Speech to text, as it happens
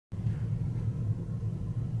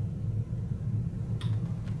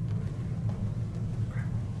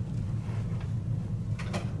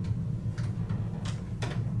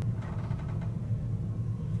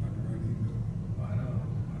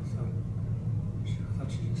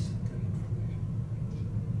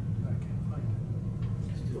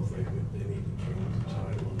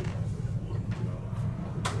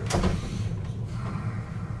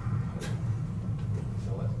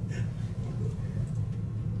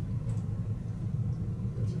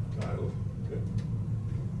Cool. Good.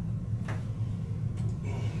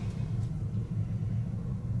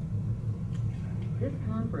 This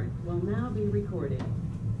conference will now be recorded.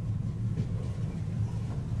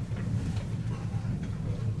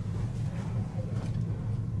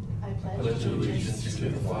 I Pledge allegiance to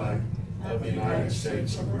the flag of the United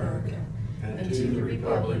States of America and to the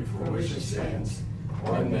republic for which it stands,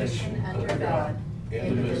 one nation under God,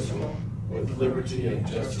 indivisible, with liberty and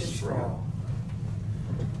justice for all.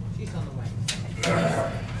 She's on the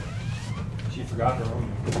way. She forgot her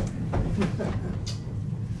own.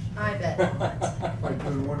 I bet not. By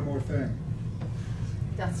doing one more thing.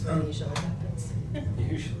 That's what usually happens.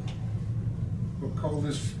 Usually. We'll call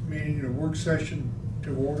this meeting a work session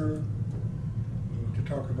to order to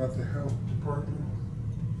talk about the health department,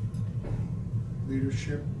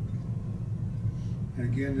 leadership.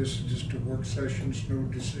 And again, this is just a work session, so no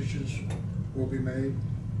decisions will be made.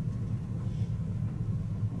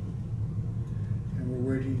 And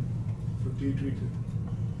we're waiting for Deidre to.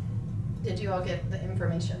 Did you all get the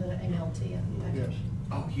information that I emailed to you? Yes.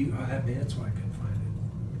 Oh, that's why I couldn't find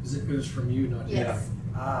it. It was from you, not you. Yes.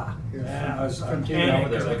 Ah, Yes. yeah, I was From panicked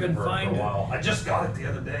because I couldn't find it. I just got it the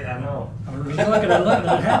other day, I know. I was looking,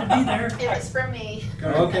 it had to be there. It was from me. Got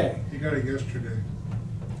it. Okay. You got it yesterday.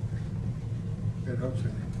 That helps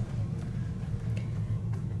it.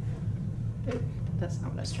 That's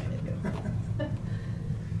not what I was trying to do.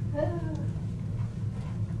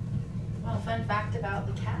 Well, fun fact about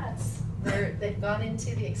the cats, they've gone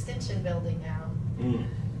into the extension building now.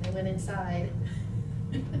 They went inside.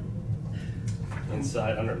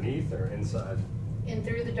 Inside, underneath, or inside? In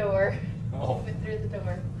through the door. Oh. Went through the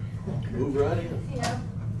door. Move right in. Yeah.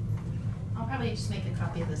 I'll probably just make a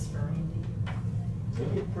copy of this for Randy. They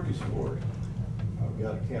get pretty smart. I've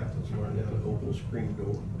got a cat that's learned how to open a screen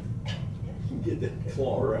door. Get that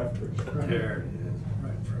claw after it. There it is,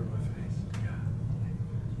 right in front of my face. Yeah.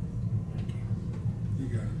 Thank you. You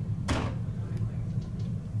got it.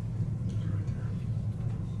 It's right there.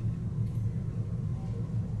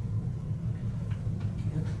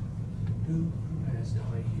 Who has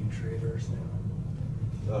Donahue traders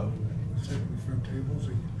now? Sitting in front tables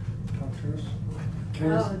and talk to us.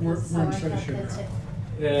 Oh, We're so in I session got now.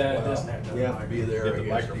 the Yeah, it doesn't have to. You have to be there, Get I the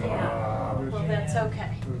guess. microphone. Yeah. Well, that's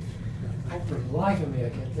okay. Oh, for the life of me, I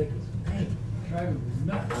can't think of his name. Driving me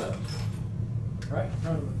nuts. Right in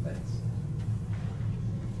front of the fence.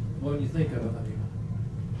 Well, when you think of it, I mean.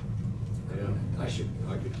 Yeah,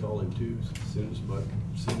 I could call him too, as soon as my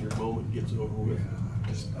senior moment gets over with.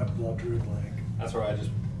 I blocked her blank. That's where I just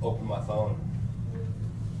opened my phone.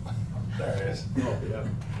 There it is. Oh,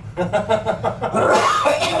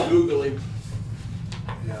 yeah. Google him.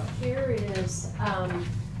 Yeah. Here is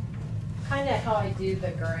kind of how I do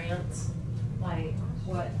the grants, like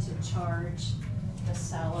what to charge the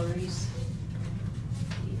salaries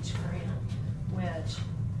each grant, which,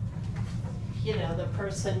 you know, the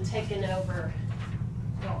person taking over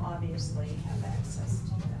will obviously have access to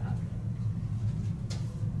that.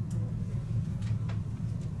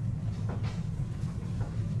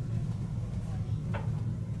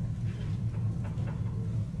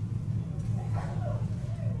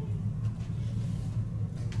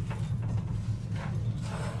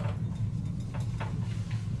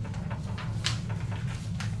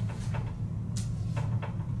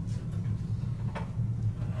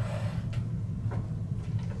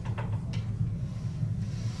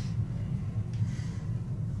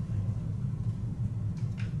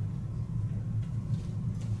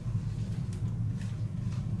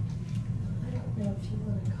 I don't know if you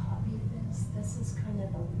want to copy this. This is kind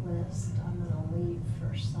of the list I'm gonna leave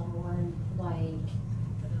for someone, like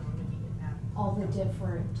all the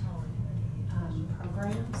different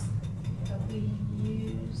programs that we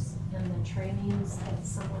use and the trainings that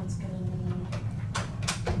someone's gonna need.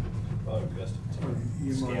 Probably best You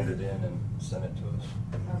to scan might- it in and send it to us.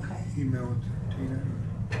 Okay, Email it to Tina.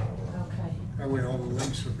 okay. That way all the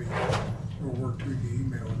links will work through the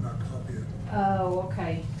email and not copy it. Oh,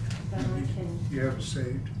 okay. Then I can, You have it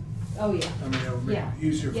saved? oh, yeah. I mean, that'll make Yeah, it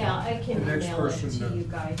easier for yeah, I can the next email it person to you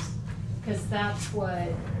guys, because that's what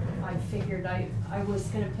I figured. I was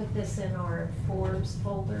gonna put this in our forms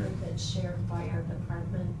folder that's shared by our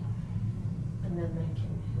department, and then they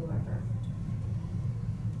can, whoever.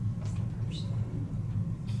 is the person.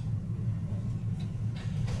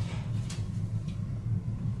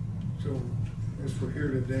 So, as we're here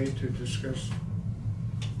today to discuss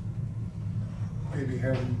maybe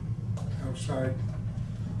having outside,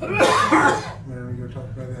 are we gonna talk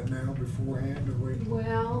about that now beforehand, or wait?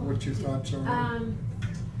 Well. What your thoughts are?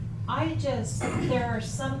 I just, there are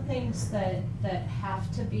some things that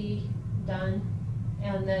have to be done,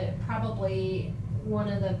 And probably one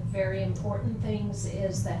of the very important things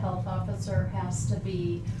is the health officer has to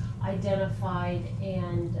be identified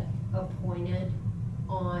and appointed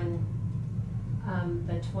on,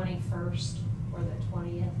 the 21st or the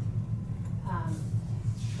 20th.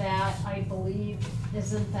 That, I believe,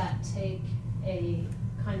 doesn't that take a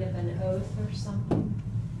kind of an oath or something?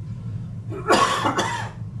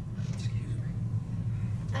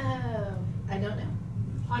 I don't know.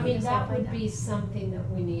 I mean, guess I'll that find would out. be something that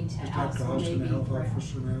we need to Just ask Dr. Austin, maybe the health Brad.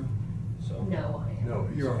 officer now. So. No, I am. No,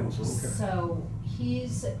 he's You are, consultant. okay. So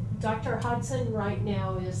he's, Dr. Hudson right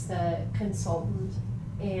now is the consultant,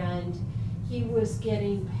 and he was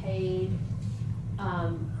getting paid,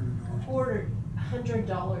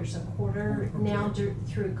 $100 a quarter. Okay. Now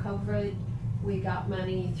through COVID, we got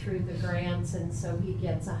money through the grants, and so he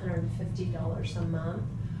gets $150 a month.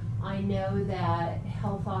 I know that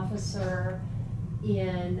health officer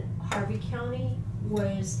in Harvey County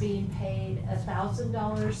was being paid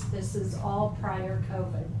 $1,000. This is all prior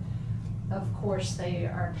COVID. Of course, they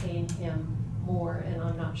are paying him more, and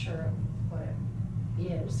I'm not sure what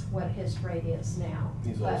it is, what his rate is now.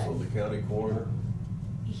 He's But also the county coroner.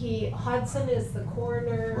 Hudson is the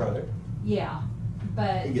coroner. Right. Yeah,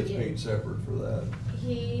 but. He gets paid separate for that.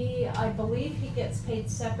 I believe he gets paid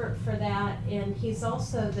separate for that, and he's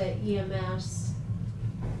also the EMS,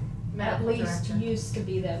 at Medical least director. used to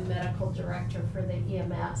be the medical director for the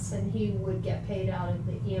EMS, and he would get paid out of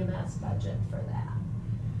the EMS budget for that.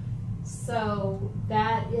 So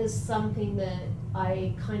that is something that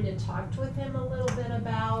I kind of talked with him a little bit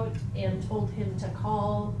about and told him to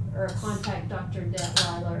call or contact Dr.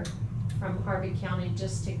 Detweiler from Harvey County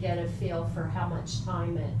just to get a feel for how much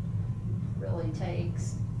time it really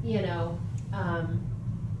takes, you know.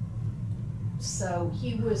 So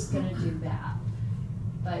he was gonna do that,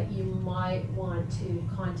 but you might want to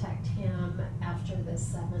contact him after the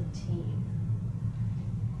 17th.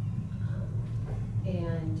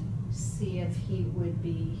 And see if he would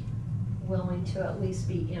be willing to at least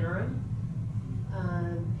be interim.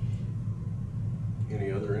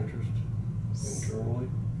 Any other interest internally?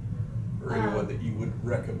 Or anyone that you would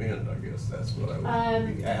recommend, I guess, that's what I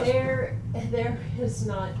would be asking. There is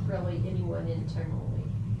not really anyone internally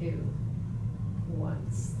who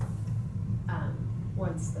wants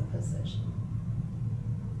the position.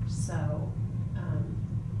 So,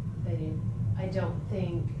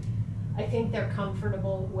 I think they're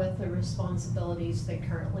comfortable with the responsibilities they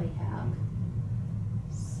currently have.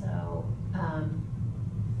 So, And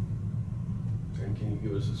can you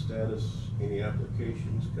give us a status, any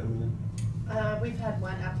applications coming in? We've had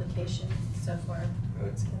one application so far.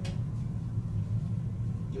 It's coming.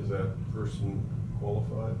 Is that person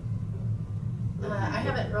qualified? I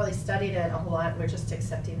haven't really studied it a whole lot, we're just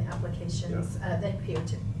accepting the applications. They appear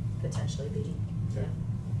to potentially be. Okay.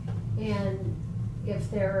 and if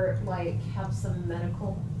they're have some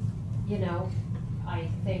medical, I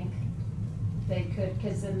think they could,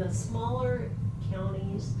 cause in the smaller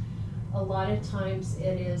counties, a lot of times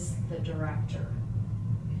it is the director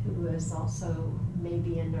who is also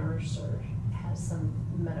maybe a nurse or has some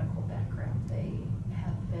medical background. They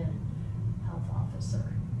have been health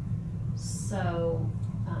officer. So,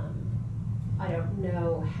 I don't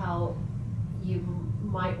know how you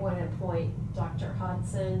might want to appoint Dr.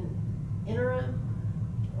 Hodson interim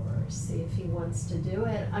or see if he wants to do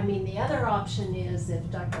it. I mean, the other option is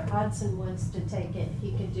if Dr. Hodson wants to take it,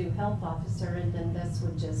 he could do health officer, and then this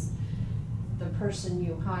would just, the person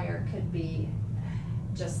you hire could be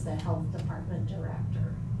just the health department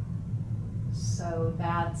director. So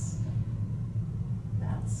that's.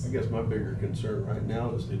 I guess my bigger concern right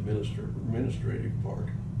now is the administrative part.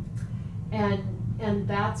 And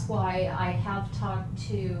that's why I have talked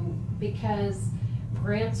to, because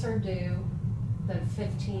grants are due the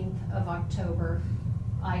 15th of October,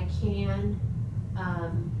 I can,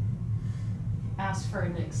 ask for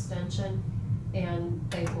an extension, and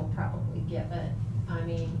they will probably give it. I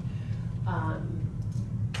mean,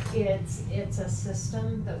 it's a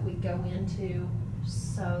system that we go into,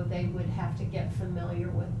 so they would have to get familiar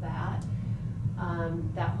with that.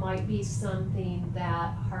 That might be something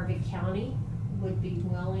that Harvey County would be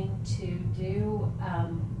willing to do.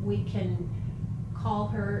 We can call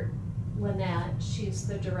her, Lynette, she's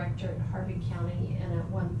the director at Harvey County, and at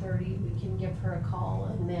 1:30 we can give her a call,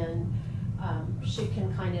 and then she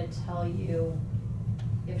can kind of tell you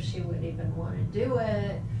if she would even want to do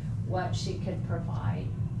it, what she could provide,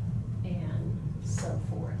 and so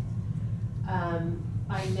forth.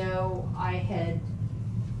 I know I had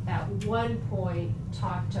at one point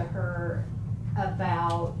talked to her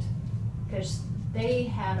about, because they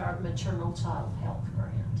had our maternal child health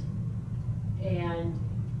grant, and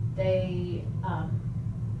they,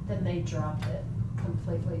 then they dropped it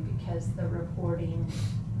completely because the reporting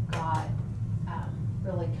got,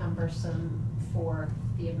 really cumbersome for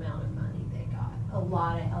the amount of money they got. A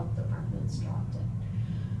lot of health departments dropped it.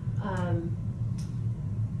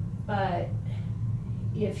 But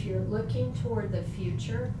if you're looking toward the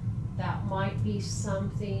future, that might be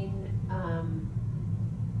something,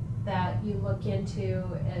 that you look into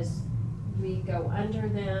as we go under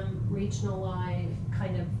them, regionalize,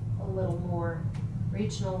 kind of a little more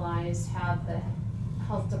regionalized, have the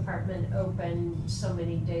health department open so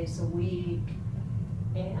many days a week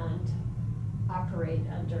and operate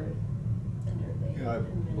under the Yeah, I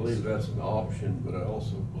believe that's an option, but I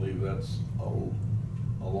also believe that's a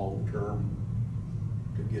long term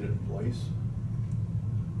to get it in place.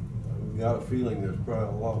 I've got a feeling there's probably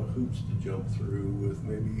a lot of hoops to jump through with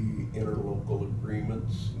maybe interlocal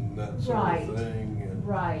agreements and that sort Right. of thing. And,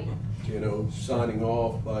 Right, you know, signing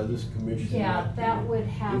off by this commission. yeah, that would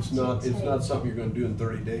have It's to not, it's not take- something you're gonna do in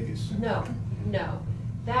 30 days. No,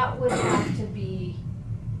 that would have to be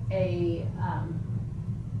a,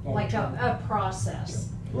 like a process,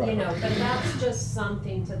 you Right. know, but that's just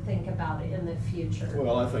something to think about in the future.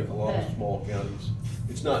 Well, I think a lot of But- small counties,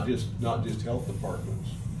 it's not just health departments.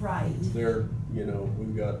 Right, They're, you know,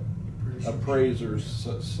 we've got appraisers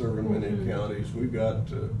serving many Mhm. counties. We've got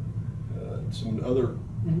some other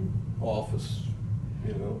office,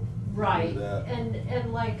 you know. right, do that.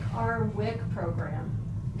 and like our WIC program,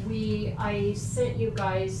 I sent you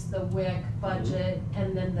guys the WIC budget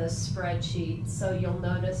and then the spreadsheet, so you'll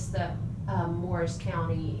notice that, Morris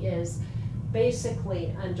County is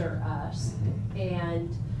basically under us. And,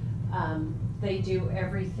 they do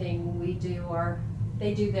everything,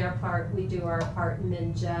 they do their part, we do our part, and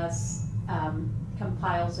then Jess,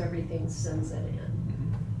 compiles everything, sends it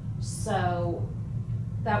in. So,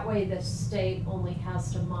 that way the state only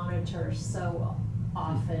has to monitor so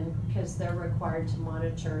often, because they're required to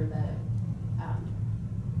monitor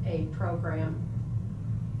a program,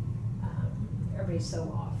 every so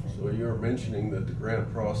often. So you're mentioning that the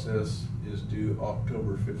grant process is due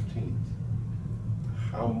October 15th.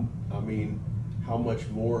 How much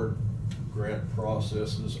more grant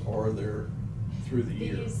processes are there through the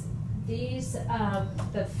year? These,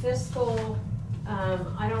 the fiscal,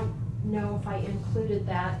 I don't know if I included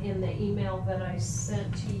that in the email that I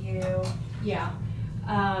sent to you. Yeah.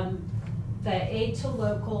 The aid to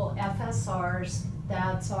local FSRs,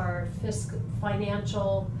 that's our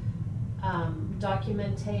financial,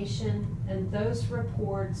 documentation, and those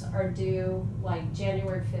reports are due like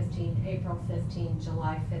January 15, April 15,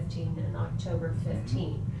 July 15, and October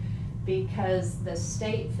 15. Because the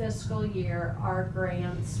state fiscal year, our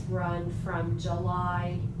grants run from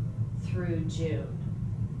July through June.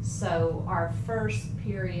 So our first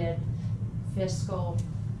period fiscal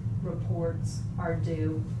reports are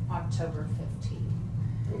due October 15.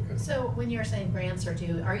 Okay. So when you're saying grants are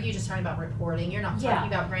due, are you just talking about reporting? You're not talking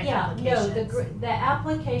about grant No, applications? the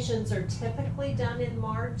applications are typically done in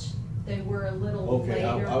March. They were a little Okay,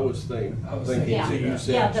 later. I was thinking Yeah. that you Yeah,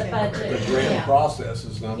 said the budget, the grant yeah. process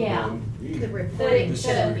is not Yeah. done The either. reporting The-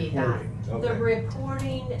 should be done. The Okay.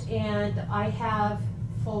 reporting, and I have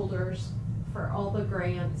folders for all the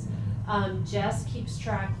grants. Jess keeps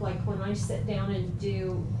track, like when I sit down and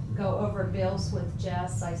go over bills with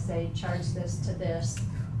Jess, I say, charge this to this,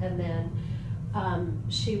 and then,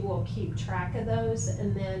 she will keep track of those,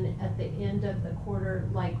 and then at the end of the quarter,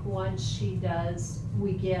 like once she does,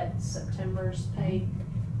 we get September's pay,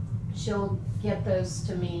 she'll get those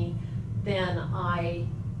to me, then I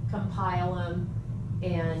compile them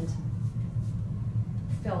and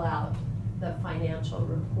fill out the financial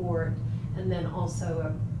report, and then also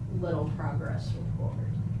a little progress report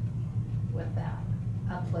with that,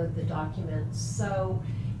 upload the documents. So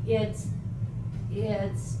it's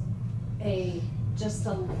just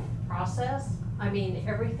a process. I mean,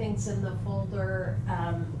 everything's in the folder.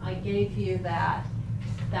 I gave you that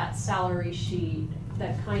salary sheet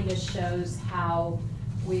that kind of shows how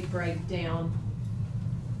we break down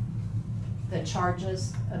the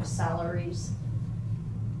charges of salaries.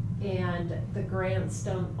 And the grants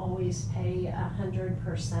don't always pay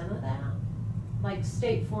 100% of that. Like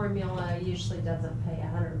state formula usually doesn't pay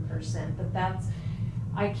 100%, but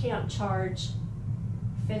I can't charge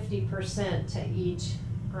 50% to each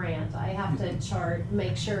grant. I have to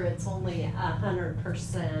make sure it's only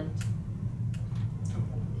 100%.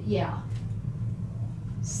 Yeah.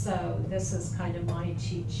 So this is kind of my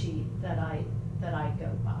cheat sheet that I go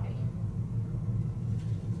by.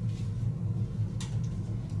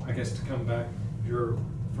 I guess to come back,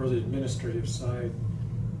 for the administrative side,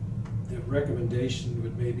 the recommendation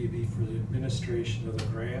would maybe be for the administration of the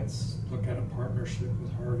grants, look at a partnership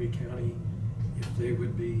with Harvey County, if they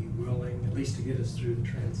would be willing, at least to get us through the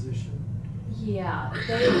transition. Yeah,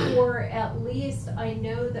 they, or at least I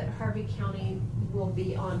know that Harvey County will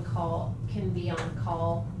be on call, can be on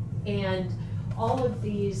call. And all of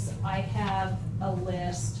these, I have a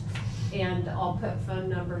list, and I'll put phone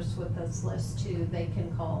numbers with this list too. They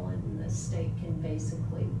can call and the state can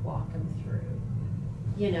basically walk them through.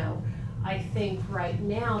 You know, I think right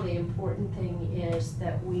now the important thing is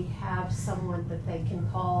that we have someone that they can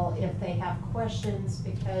call if they have questions,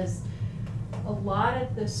 because a lot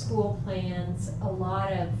of the school plans, a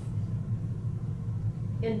lot of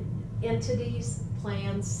entities,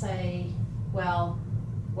 plans say, well,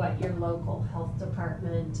 what your local health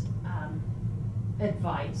department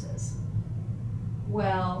advises.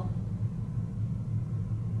 Well,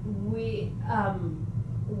 we,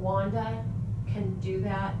 Wanda can do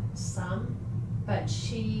that some, but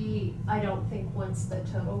she, I don't think wants the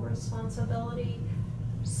total responsibility.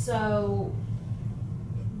 So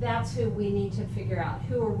that's who we need to figure out.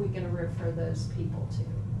 Who are we gonna refer those people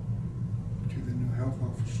to? To the new health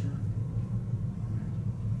officer?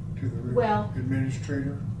 To the Well-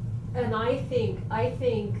 administrator? And I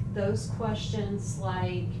think those questions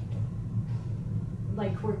like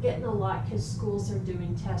we're getting a lot, cause schools are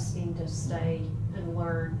doing testing to stay and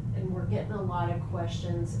learn, and we're getting a lot of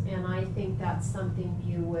questions, and I think that's something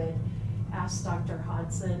you would ask Dr.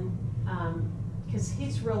 Hodson, cause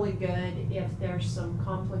he's really good. If there's some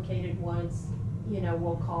complicated ones, you know,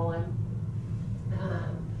 we'll call him.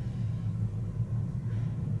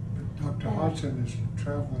 But Dr. Hodson is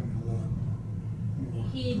traveling a lot.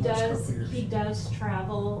 He the last does, couple of years. he does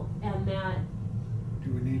travel, and that,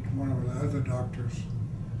 Do we need one of the other doctors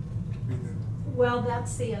to be the, well,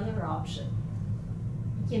 that's the other option.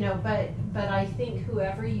 You know, but I think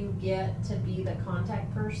whoever you get to be the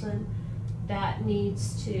contact person, that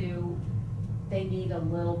needs to, they need a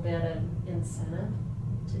little bit of incentive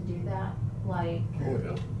to do that, like,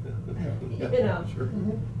 Oh, yeah. you know. Sure.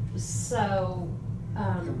 So,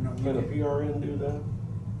 have no Can a PRN do that?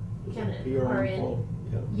 Can a PRN PRN? qual-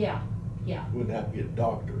 Yeah, yeah, wouldn't have to be a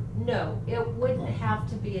doctor. no, it wouldn't have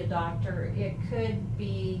to be a doctor, it could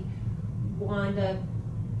be Wanda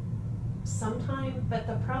sometime, but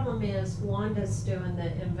the problem is Wanda's doing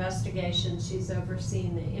the investigation, she's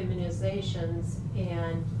overseeing the immunizations,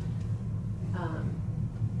 and,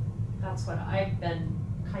 that's what I've been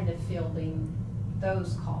kind of fielding,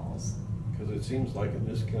 those calls. Cause it seems like in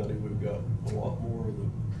this county, we've got a lot more of the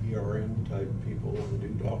PRN type people than we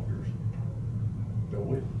do doctors. Don't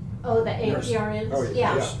we? Oh, the Nurse. APRNs? Oh,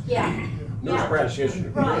 Yeah, yeah. yeah, Nurse Yeah. practitioner,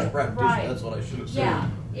 Right, nurse practitioner, right. that's what I should have said. yeah,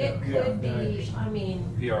 it Yeah, could yeah, I be, understand. I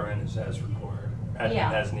mean, PRN is as required,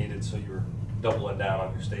 Yeah. as needed, so you're doubling down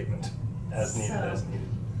on your statement, as needed, So- as needed.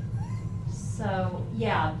 so,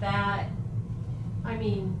 yeah, that, I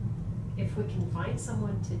mean, if we can find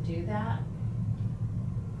someone to do that,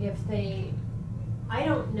 if they, I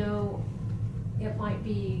don't know, it might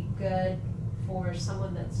be good for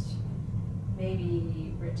someone that's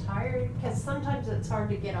maybe retired, because sometimes it's hard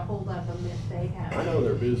to get a hold of them if they have. I know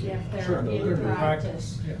they're busy. If I they're know in they're busy.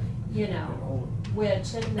 practice, Yeah. you Get know, hold of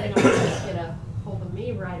which, and they don't always get a hold of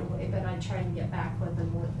me right away, but I try and get back with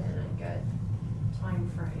them within a good time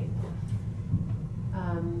frame.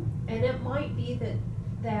 And it might be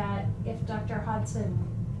that if Dr. Hodson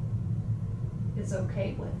is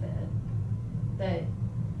okay with it, that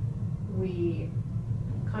we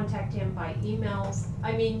contact him by emails.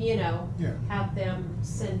 I mean, you know, yeah, have them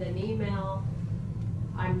send an email.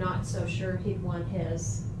 I'm not so sure he'd want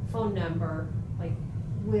his phone number, like,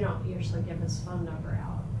 we don't usually give his phone number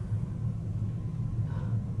out.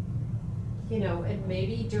 You know, and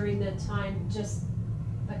maybe during the time, just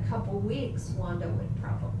a couple weeks, Wanda would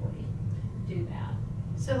probably do that.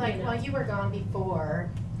 So like, You know. while you were gone before,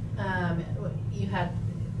 you had,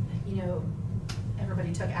 you know,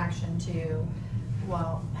 everybody took action to,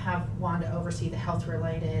 well, have Wanda oversee the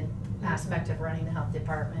health-related aspect of running the health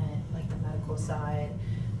department, like the medical side,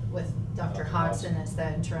 with Dr. Hodson as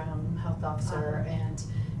the interim health officer, and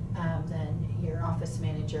then your office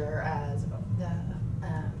manager as the,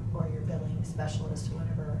 or your billing specialist,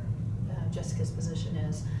 whatever Jessica's position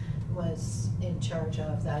is, was in charge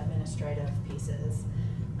of the administrative pieces.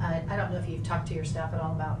 I don't know if you've talked to your staff at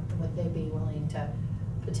all about would they be willing to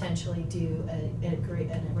potentially do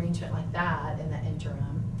an arrangement like that in the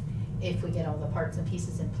interim, if we get all the parts and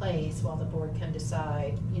pieces in place, while the board can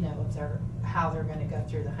decide, you know, if they're, how they're gonna go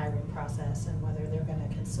through the hiring process and whether they're gonna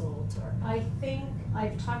consult or. I think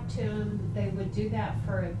I've talked to them, they would do that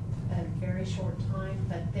for a very short time,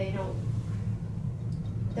 but they don't,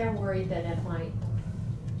 they're worried that it might,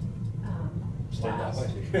 Stay that last.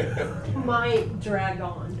 way. Might drag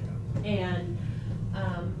on, and,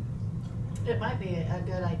 It might be a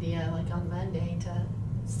good idea, like on Monday, to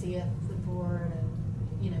see if the board and,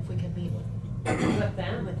 you know, if we could meet with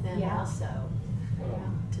them. with them Yeah. also,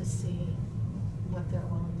 to see what their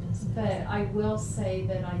willingness is. But I will say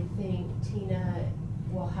that I think Tina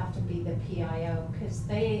will have to be the PIO, cause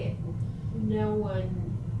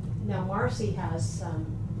now Marcy has some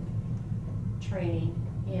training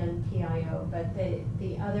in PIO, but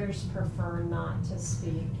the others prefer not to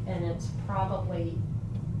speak, and it's probably,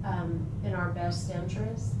 in our best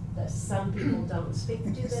interest that some people don't speak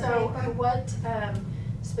to the So paper. what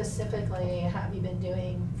specifically have you been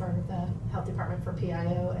doing for the health department for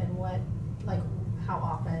PIO, and what, like, how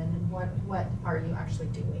often, and what are you actually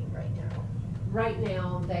doing right now? Right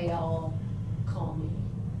now, they all call me.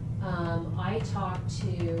 I talked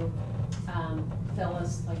to,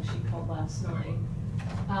 Phyllis, like she called last night.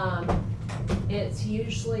 It's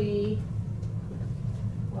usually,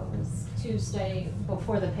 what was Tuesday,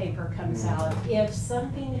 before the paper comes out. If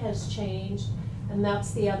something has changed, and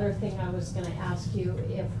that's the other thing I was gonna ask you,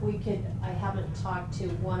 if we could, I haven't talked to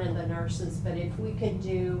one of the nurses, but if we could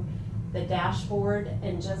do the dashboard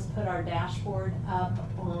and just put our dashboard up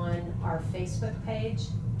on our Facebook page,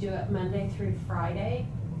 do it Monday through Friday,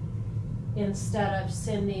 instead of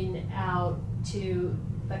sending out to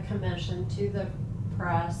the commission, to the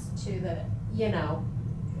press, to the,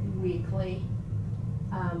 weekly.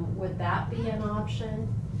 Would that be an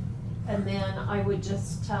option? And then I would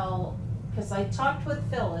just tell, because I talked with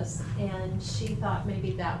Phyllis, and she thought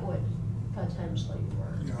maybe that would potentially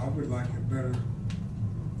work. Yeah, I would like it better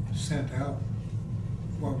sent out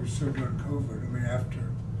while we're still doing COVID. I mean,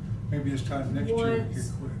 after, maybe it's time next year to get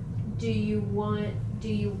Once- quit. Do you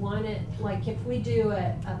want it, like if we do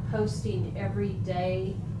a posting every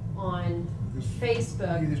day on This-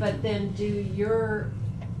 Facebook, either but to- then do your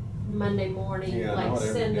Monday morning, Yeah, like not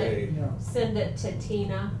every send day. it, Yeah. send it to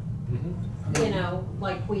Tina, Mhm. I mean,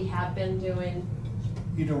 like we have been doing.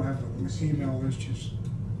 You don't have an email list, just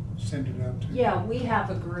send it out to. Yeah, we have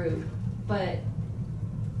a group, but,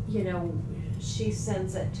 she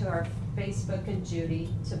sends it to our Facebook and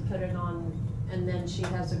Judy to put it on, and then she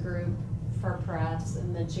has a group for press,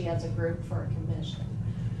 and then she has a group for a commission.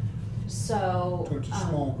 So. So it's a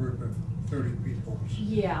small group of 30 people.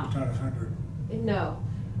 Yeah. It's not 100. No,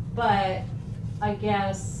 but I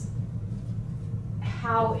guess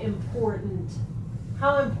how important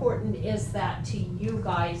is that to you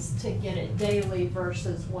guys to get it daily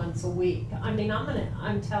versus once a week? I mean,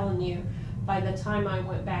 I'm telling you, by the time I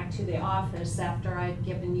went back to the office after I'd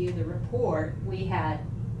given you the report, we had,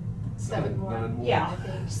 7 more, Nine more. yeah, I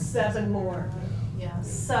think. 7 more. Yeah.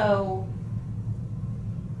 So,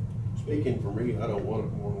 Speaking for me, I don't want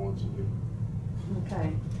it more than once a week.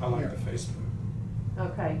 okay, I like the Facebook.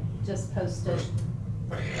 okay, just post it.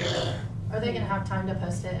 Are they gonna have time to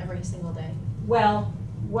post it every single day? Well,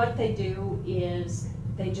 what they do is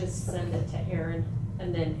they just send it to Aaron,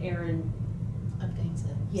 and then Aaron, Updates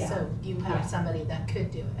it. Yeah. So you Yeah. have somebody that could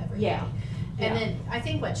do it every day. Yeah. And Yeah. then, I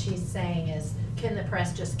think what she's saying is, can the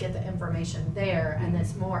press just get the information there, and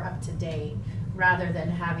it's more up to date, rather than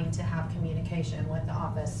having to have communication with the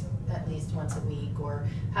office at least once a week, or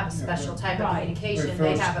have a Yeah, special but- type of Right. communication, But they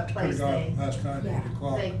Phyllis have a put place it on they, last night at Yeah. 8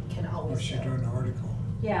 o'clock. they can While always she's go. doing the article.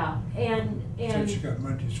 yeah, and, Said she got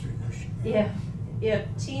Monday's figures.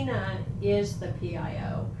 if Tina is the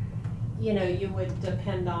PIO, you would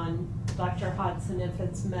depend on Dr. Hodson if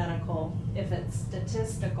it's medical. If it's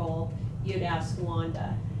statistical, you'd ask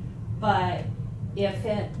Wanda. But if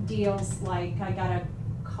it deals like, I got a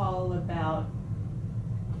call about,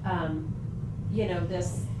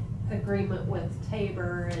 this agreement with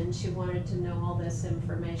Tabor, and she wanted to know all this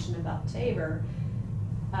information about Tabor,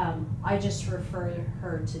 I just refer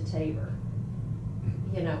her to Tabor.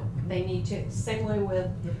 They need to, same way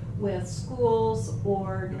with schools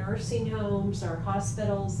or nursing homes or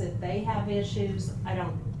hospitals, if they have issues, I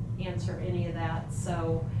don't answer any of that,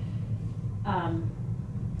 so,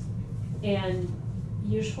 and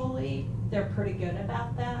usually they're pretty good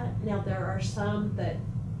about that. Now, there are some that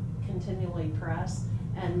continually press,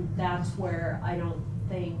 and that's where I don't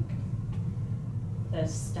think the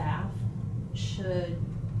staff should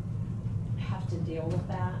have to deal with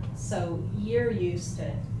that. So you're used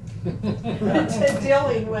to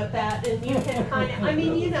dealing with that, and you can kind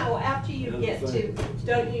of, after you get to,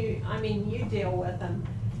 don't you, you deal with them,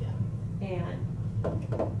 and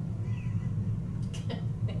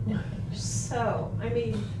so,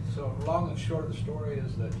 So long and short of the story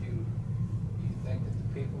is that you think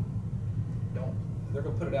that the people they're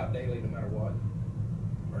gonna put it out daily no matter what?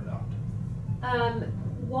 or not?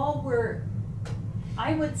 While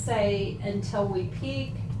I would say until we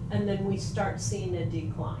peak and then we start seeing a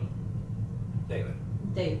decline Daily?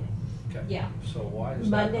 daily. Okay. Yeah. So why is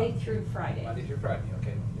that Monday not- through Friday. Monday through Friday,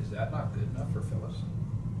 okay. Is that not good enough for Phyllis?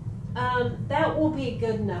 That will be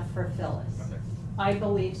good enough for Phyllis. Okay. I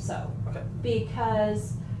believe so. Okay.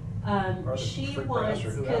 Because, Or the she free wants,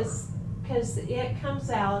 press or whoever. cause it comes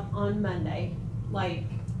out on Monday, like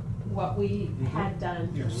what we had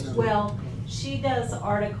done. Yes. Well, she does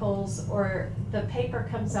articles, or the paper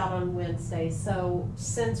comes out on Wednesday, so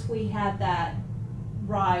since we had that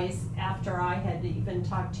rise after I had even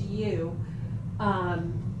talked to you,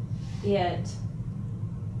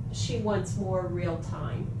 she wants more real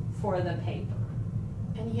time for the paper.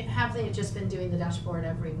 And have they just been doing the dashboard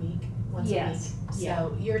every week, once a week? Yes, yeah.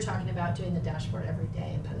 So you're talking about doing the dashboard every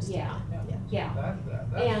day and posting it? Yeah. Yeah.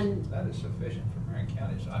 Yeah. And- That is sufficient for Marion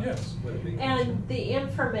County, so I'm Yes. with a big. And the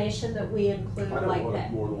information that we include, like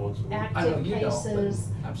that more than once a week. I know active you don't, but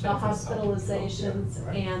cases, I'm the saying for the hospitalizations, public,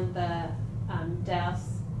 right. and the deaths,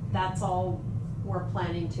 that's all we're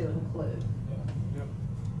planning to include. Yep.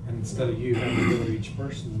 And instead of you having to go to each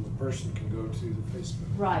person, the person can go to the Facebook.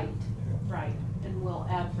 Right, right, and we'll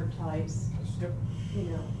advertise, Yep. you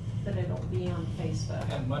know, that it'll be on Facebook.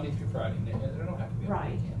 And Monday through Friday, they don't have to be on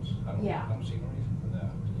Right. weekends. Yeah. I don't see no reason for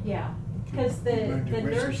that. Yeah, because the Monday, Wednesday,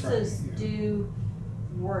 nurses Friday, yeah. do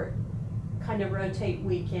work, kind of rotate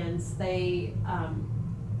weekends. They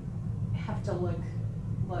have to look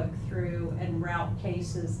through and route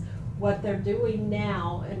cases. What they're doing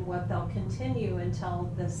now and what they'll continue until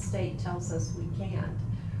the state tells us we can't,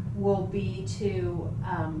 will be to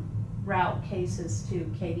route cases to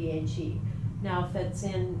KDHE. Now, if it's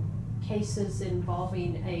in cases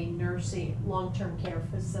involving a nursing, long-term care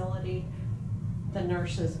facility, the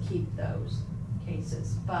nurses keep those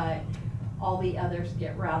cases, but all the others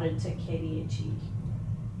get routed to KDHE.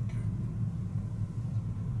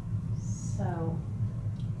 So,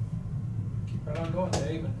 Keep right on going,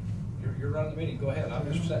 Dave, and you're running the meeting, go ahead.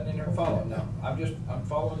 I'm just sitting in here following now. I'm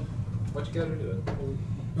following what you guys are doing.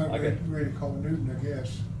 Not Okay. ready to call Newton, I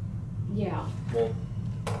guess. yeah, Well,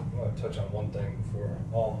 I want to touch on one thing before.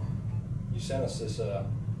 You sent us this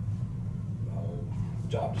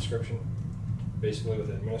job description, basically with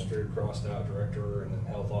administrator crossed out, director, and then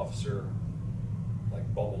health officer,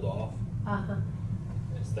 like bubbled off. uh-huh.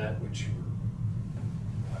 Is that what you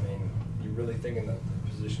really thinking that the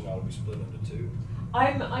position ought to be split into two?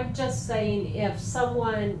 I'm just saying, if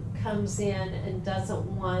someone comes in and doesn't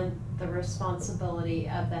want the responsibility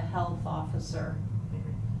of the health officer,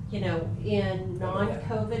 you know, in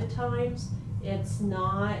non-COVID times, it's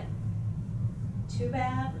not too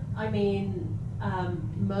bad. I mean,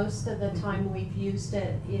 most of the time we've used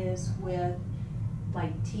it is with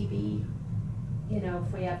like TB. You know,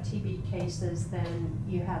 if we have TB cases, then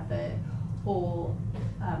you have the whole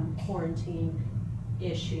quarantine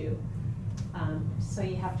issue. So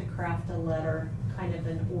you have to craft a letter, kind of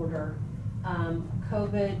an order.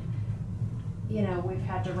 COVID, you know, we've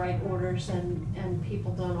had to write orders and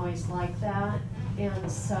people don't always like that.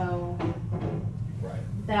 And so Right.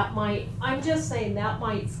 that might, I'm just saying, that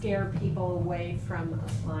might scare people away from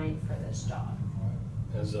applying for this job.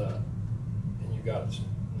 As and you got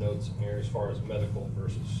notes in here as far as medical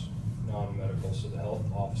versus non-medical, so the health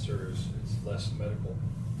officer is less medical.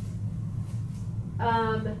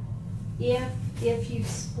 If you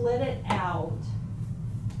split it out,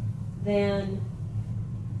 then,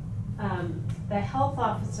 the health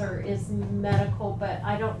officer is medical, but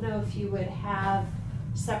I don't know if you would have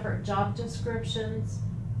separate job descriptions.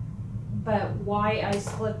 But why I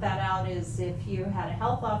split that out is if you had a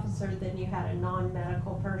health officer, then you had a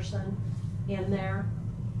non-medical person in there,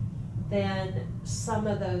 then some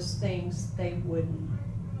of those things they wouldn't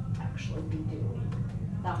actually be doing.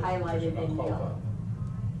 The highlighted in yellow,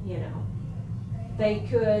 you know. They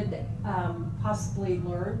could possibly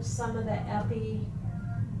learn some of the epi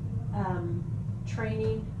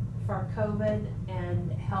training for COVID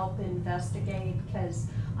and help investigate, because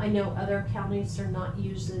I know other counties are not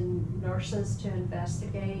using nurses to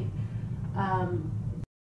investigate.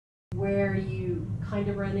 Where you kind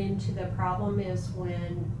of run into the problem is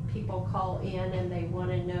when people call in and they want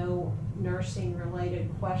to know nursing related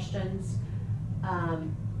questions.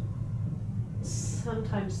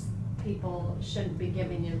 Sometimes people shouldn't be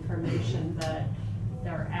giving information that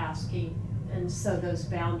they're asking, and so those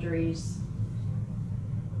boundaries.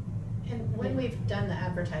 And when we've done the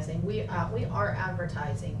advertising, we are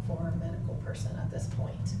advertising for a medical person at this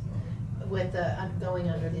point, with going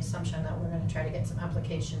under the assumption that we're gonna try to get some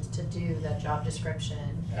applications to do the job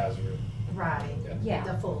description. As we're Right, Yeah.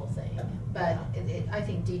 the full thing, but I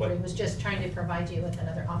think Deidre was just trying to provide you with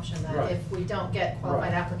another option, that Right. if we don't get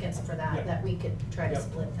qualified Right. applicants for Yeah. that, that we could try to Yep.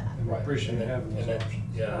 split that. And we Right. appreciate And then- having those and then-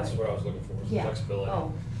 options. Yeah, that's what I was looking for, was Yeah. flexibility.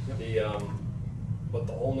 Oh. Yep. The, but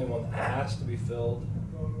the only one that has to be filled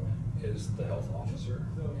is the health officer.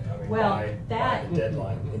 I mean, Well, by that- the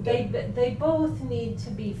deadline. They both need to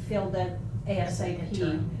be filled at ASAP,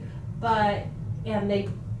 Interim. but, and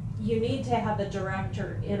you need to have a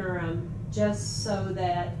director interim just so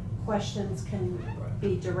that questions can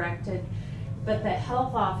be directed. But the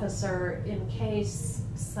health officer, in case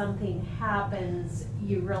something happens,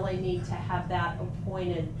 you really need to have that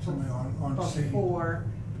appointed Somebody on scene. before.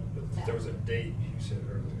 But there was a date you said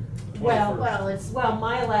earlier. Well, 21st. Well,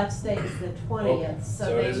 my last date is the Okay. 20th,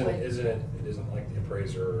 so it they isn't, would. it isn't like the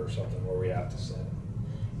appraiser or something where we have to set it.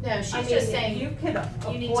 no, I she's mean, just saying. you could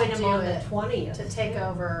you need appoint to them do on the it 20th. to take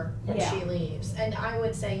over when Yeah. she leaves. And I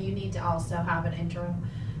would say you need to also have an interim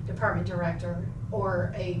department director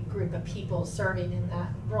or a group of people serving in that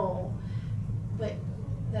role. But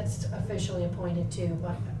that's officially appointed to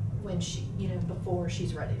when she, before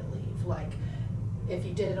she's ready to leave. Like, if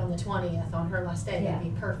you did it on the 20th, on her last day, that'd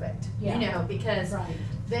Yeah. be perfect. Yeah. Because Right.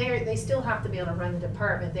 they still have to be able to run the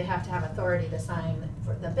department. They have to have authority to sign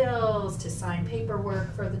for the bills, to sign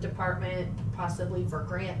paperwork for the department, possibly for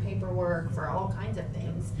grant paperwork, for all kinds of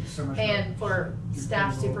things. So much And for you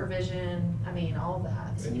staff can roll. supervision, I mean, all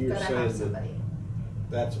that. So And you've you're gotta saying have that- somebody.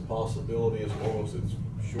 That's a possibility as long as it's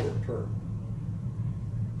short term.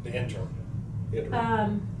 The interim.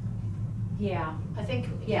 Interim. Yeah. I think,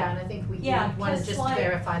 Yeah. and I think we Yeah, wanna 'cause just like-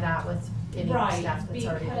 verify that with any Right, staff that's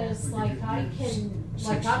already there. because We like could I do can,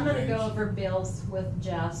 like 60 I'm gonna go days. over bills with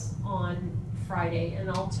Jess on Friday and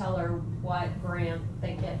I'll tell her what grant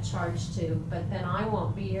they get charged to, but then I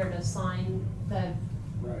won't be here to sign the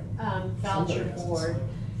Right. voucher Somebody has to board. sign it.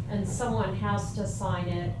 And someone has to sign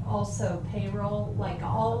it, also payroll, like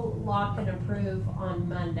I'll lock and approve on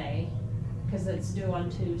Monday, cause it's due on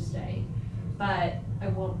Tuesday. But I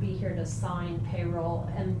won't be here to sign payroll,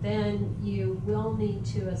 and then you will need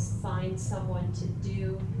to assign someone to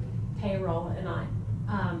do payroll, and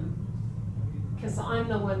cause I'm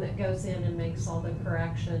the one that goes in and makes all the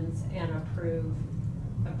corrections and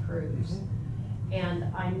approves. And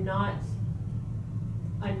I'm not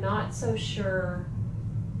so sure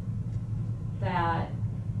that,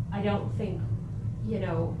 I don't think,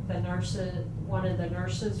 one of the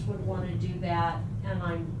nurses would wanna do that, and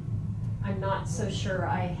I'm not so sure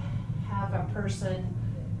I have a person.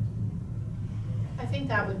 I think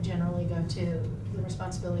that would generally go to the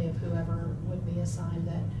responsibility of whoever would be assigned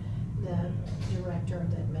the director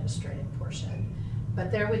of the administrative portion.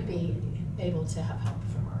 But there would be able to have help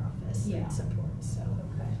from our office Yeah. and support, so.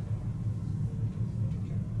 Okay.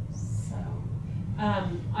 So,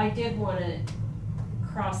 I did wanna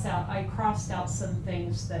I crossed out some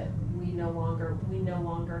things that we no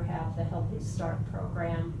longer have the Healthy Start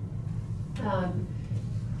program.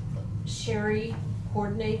 Sherry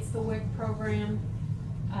coordinates the WIC program.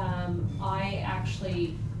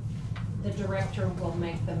 The director will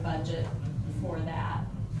make the budget for that.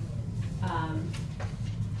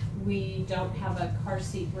 We don't have a car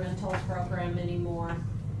seat rental program anymore.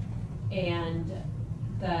 And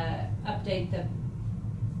update the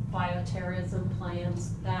bioterrorism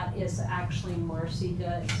plans, that is actually Marcy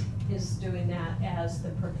is doing that as the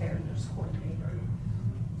preparedness coordinator.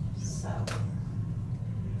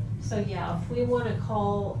 So yeah, if we wanna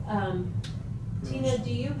call, Tina,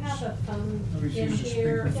 do you have a phone Nobody's in used the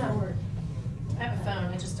here? speakerphone. Or- I have a phone,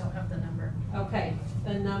 I just don't have the number. Okay,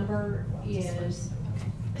 the number is,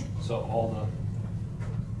 So all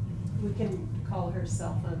we can call her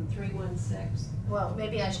cell phone, 316. Well,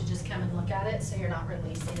 maybe I should just come and look at it, so you're not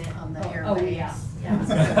releasing it on the Oh, airwaves. yeah.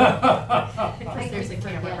 Because there's a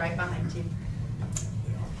camera right behind you.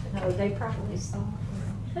 No, they probably saw.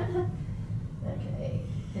 Okay,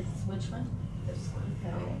 it's which one? This one.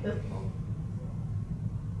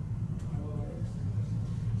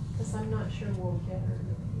 Because I'm not sure we'll get her.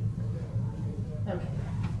 Okay.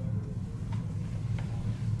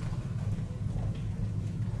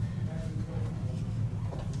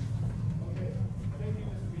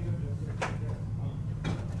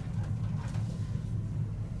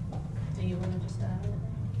 Do you want to just add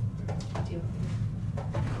it? Do you?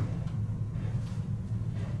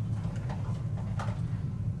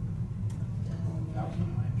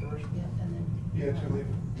 First. Yep, and then. You have to leave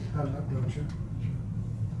it hung up, don't you?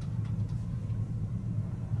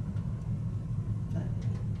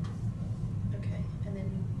 Okay, and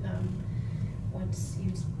then, once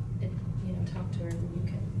you, talk to her, then you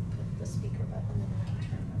can put the speaker button and I can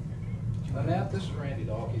turn it over. Lynette, this is Randy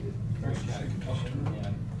Dalkey. Close so you can talk to her.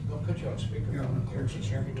 Yeah. They'll put you on speaker. Yeah, I'm close so you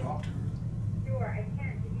can talk to her. Sure, I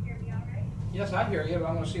can. Can you hear me all right? Yes, I hear you, but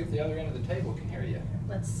I'm gonna see if the other end of the table can hear you.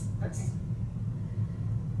 Let's, Is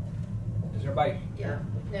everybody yeah,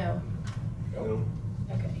 no, No.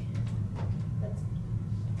 okay.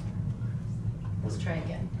 Let's try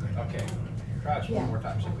again. Okay, try it Yeah. one more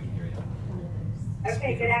time so we can hear you.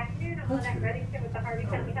 Okay, good afternoon. I'm Lynette Reddington with the Harvey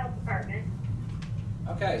County Health Department.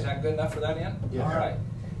 Okay, is that good enough for that end? Yeah. All right.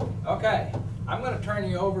 Okay, I'm gonna turn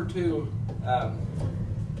you over to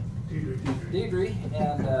Deidre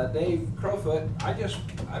and Dave Crowfoot. I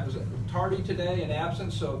was tardy today and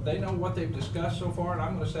absent, so they know what they've discussed so far, and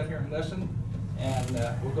I'm gonna sit here and listen, and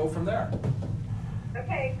we'll go from there.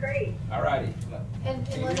 Okay, great. All righty. And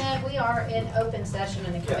Lynette, we are in open session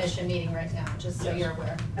in the commission meeting right now, just so Yes. you're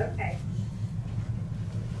aware. Okay.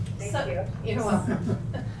 Thank So- you. You're welcome.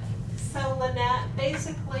 So Lynette,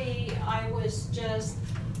 basically, I was just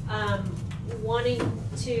wanting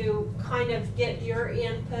to kind of get your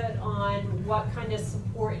input on what kind of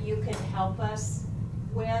support you can help us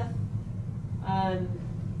with.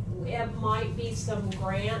 It might be some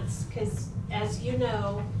grants, because as you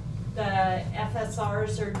know, the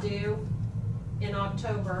FSRs are due in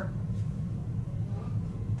October.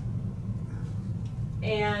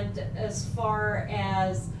 And as far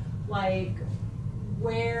as like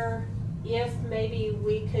where, if maybe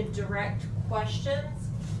we could direct questions,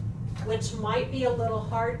 which might be a little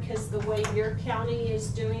hard because the way your county is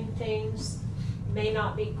doing things may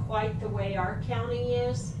not be quite the way our county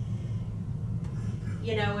is.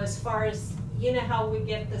 You know, as far as, you know how we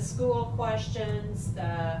get the school questions,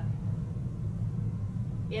 the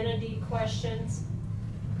entity questions.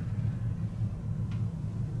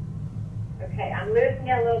 Okay, I'm losing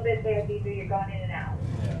you a little bit there, Deidre. You're going in and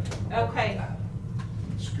out. Okay,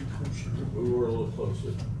 Scoot closer. We were a little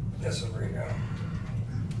closer. This one right now.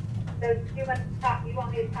 So do you want to talk, you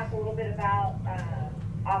want me to talk a little bit about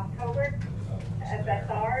October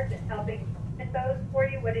FSRs and helping with those for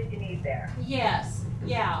you? What did you need there? yes,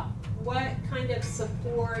 yeah. What kind of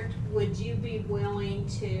support would you be willing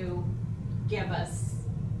to give us,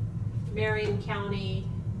 Marion County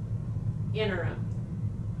interim?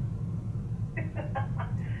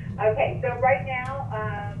 Okay, so right now,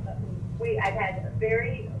 I've had a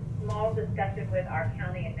very small discussion with our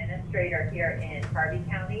county administrator here in Harvey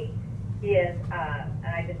County. He is, and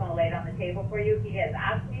I just want to lay it on the table for you, he has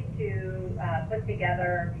asked me to put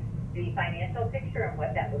together the financial picture and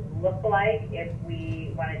what that would look like if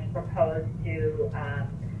we wanted to propose to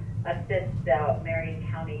assist the Marion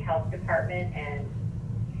County Health Department and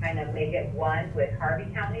kind of make it one with Harvey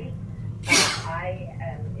County. I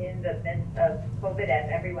am in the midst of COVID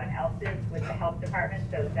as everyone else is with the health department,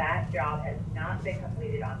 so that job has not been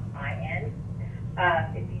completed on my end.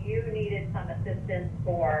 If you needed some assistance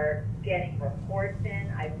for getting reports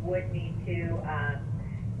in, I would need to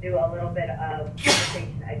do a little bit of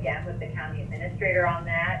conversation again with the county administrator on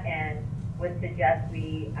that, and would suggest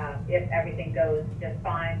we, if everything goes just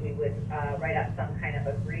fine, we would write up some kind of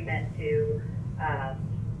agreement to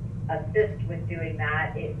assist with doing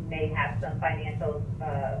that. It may have some financials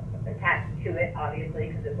attached to it, obviously,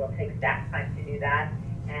 because it will take staff time to do that.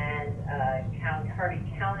 And Harvey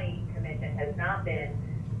County Commission has not been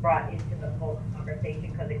brought into the full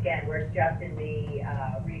conversation, because again, we're just in the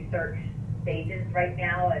research stages right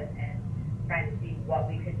now, and trying to see what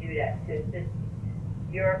we could do to assist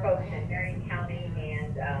your folks in Marion County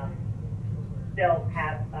and still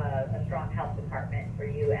have a strong health department for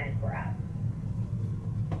you and for us.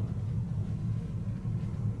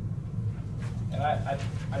 And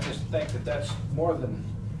I just think that that's more than,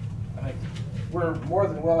 I think, we're more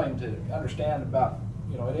than willing to understand about,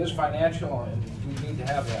 you know, it is financial and we need to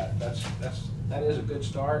have that. That is a good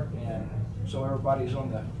start, and so everybody's on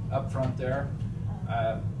the upfront there.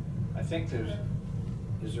 I think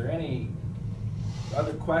is there any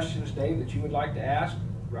other questions, Dave, that you would like to ask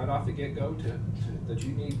right off the get-go that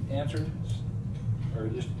you need answered? Or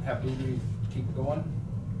just have Deidre keep going?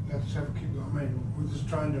 Let's have a keep going. I mean, we're just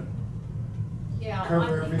trying to Yeah.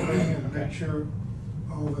 cover I'm- everything and make sure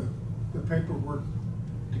all the paperwork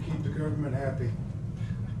to keep the government happy.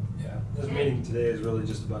 Yeah, this meeting today is really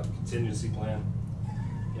just about contingency plan.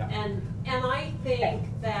 Yeah. And I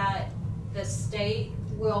think that the state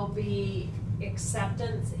will be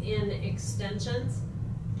acceptance in extensions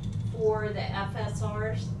for the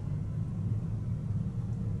FSRs.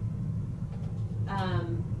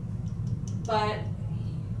 But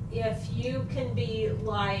if you can be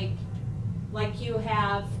like you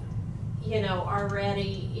have, you know,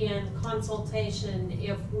 already in consultation,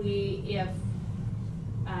 if we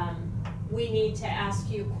need to ask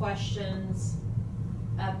you questions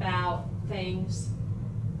about things.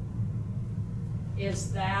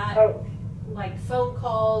 Is that, Oh. like phone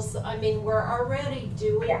calls, I mean, we're already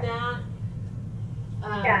doing Yeah. that.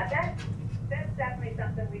 Yeah, that's definitely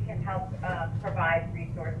something we can help provide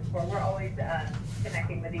resources for. We're always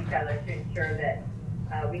connecting with each other to ensure that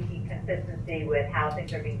we keep consistency with how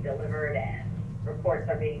things are being delivered and reports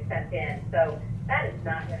are being sent in. So that is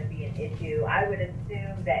not going to be an issue. I would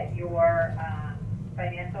assume that your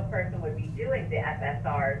financial person would be doing the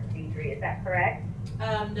FSRs, Deidre, is that correct?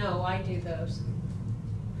 No, I do those.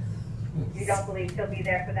 You don't believe she'll be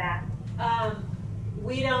there for that?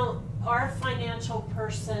 We don't, our financial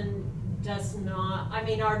person does not, I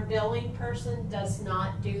mean, our billing person does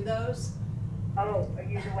not do those. Oh, are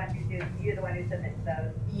you the one who you're the one who submits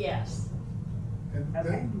those? Yes. And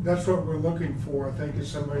Okay. that's what we're looking for, I think, is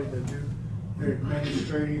somebody to do the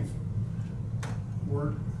administrative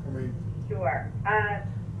work. I mean, Sure.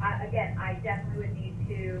 Again, I definitely would need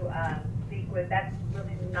to speak with, that's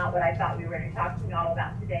really not what I thought we were going to talk to you all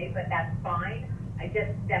about today, but that's fine. I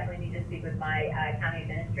just definitely need to speak with my county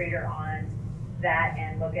administrator on that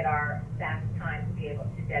and look at our staff's time to be able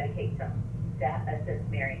to dedicate some to assist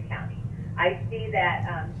Marion County. I see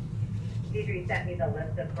that Deidre sent me the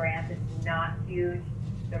list of grants. It's not huge.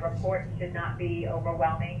 The report should not be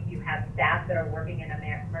overwhelming. You have staff that are working in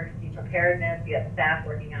emergency preparedness. You have staff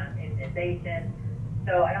working on immunization.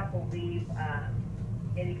 So I don't believe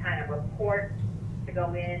any kind of report to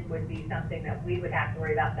go in would be something that we would have to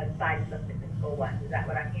worry about besides the physical ones. Is that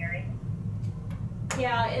what I'm hearing?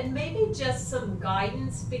 Yeah, and maybe just some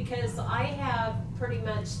guidance, because I have pretty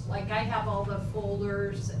much, like, I have all the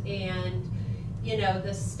folders, and, you know,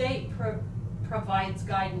 the state provides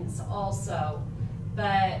guidance also.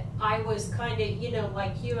 But I was kind of, you know,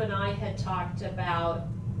 like you and I had talked about,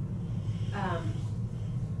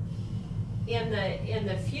 in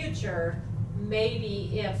the future,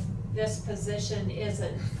 maybe if this position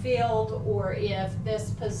isn't filled, or if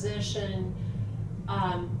this position,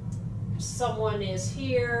 someone is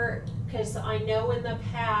here, because I know in the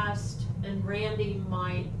past, and Randy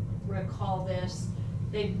might recall this,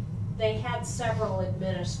 they had several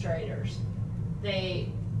administrators. They,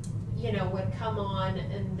 you know, would come on,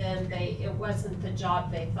 and then it wasn't the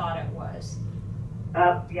job they thought it was.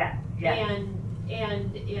 Oh, yeah, yeah.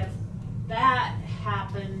 And if that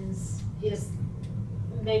happens, is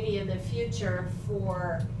maybe in the future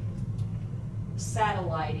for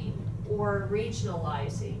satelliting or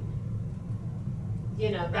regionalizing.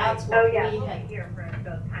 You know, that's what Oh, yeah, we we'll had. be here for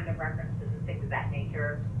those kind of references and things of that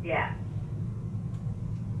nature. Yeah.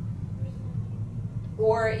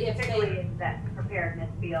 Or if Particularly they, in that preparedness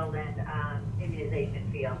field and immunization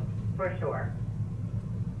field, for sure.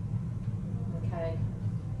 okay.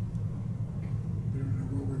 we don't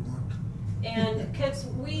know what we want. And because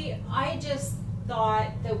I just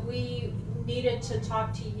thought that we needed to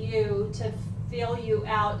talk to you to feel you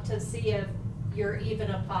out to see if you're even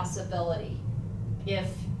a possibility,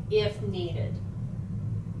 if needed.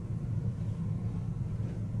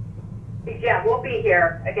 Yeah, we'll be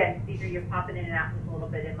here. Again, Deidre, you're popping in and out just a little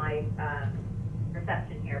bit in my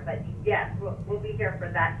reception here, but yes, we'll be here for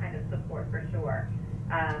that kind of support for sure.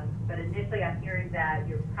 But initially, I'm hearing that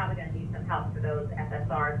you're probably going to need some help for those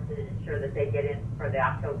FSRs to ensure that they get in for the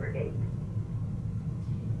October date.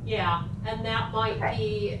 Yeah, and that might Okay.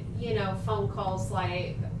 be, you know, phone calls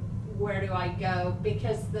like, where do I go?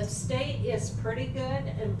 Because the state is pretty good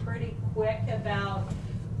and pretty quick about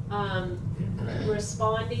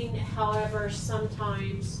responding. However,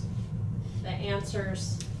 sometimes the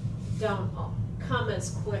answers don't come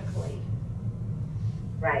as quickly.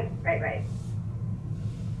 Right.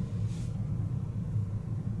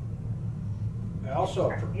 I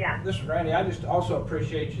also, Yeah. this is Randy, I just also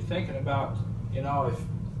appreciate you thinking about, you know,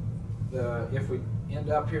 if we end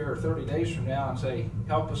up here 30 days from now and say,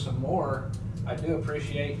 help us some more, I do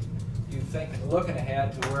appreciate you thinking, looking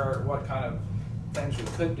ahead to what kind of things we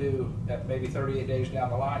could do at maybe 38 days down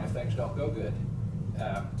the line if things don't go good.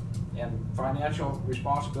 And financial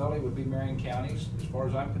responsibility would be Marion County's, as far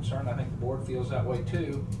as I'm concerned. I think the board feels that way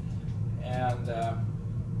too. And,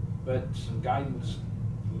 but some guidance,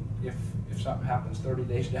 if something happens 30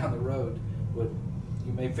 days down the road,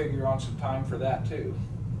 you may figure on some time for that too,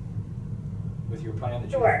 with your plan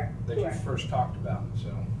that you first talked about.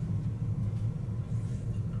 So,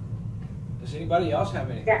 does anybody else have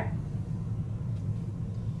anything? Yeah.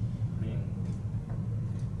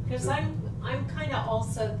 Because I'm kind of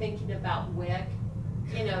also thinking about WIC,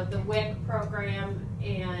 you know, the WIC program,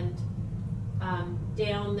 and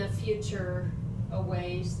down the future a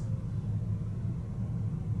ways.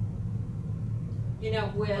 You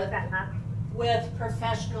know, with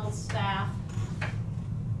professional staff.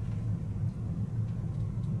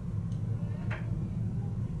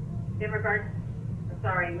 In regards,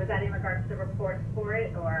 sorry, was that in regards to reports for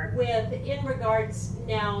it, or? In regards,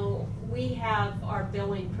 now, we have our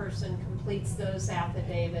billing person completes those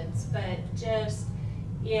affidavits, but just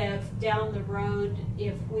if down the road,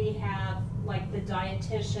 if we have, like the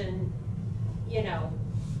dietitian, you know,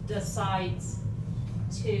 decides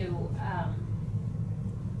to,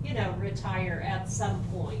 you know, retire at some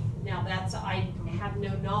point. Now that's, I have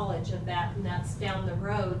no knowledge of that, and that's down the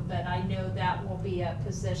road, but I know that will be a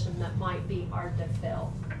position that might be hard to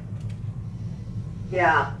fill.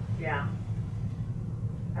 Yeah.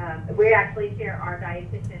 We actually share our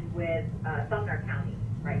dietitian with Sumner County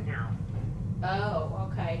right now. Oh,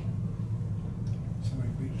 okay. Somebody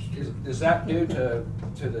beat us. Is that due to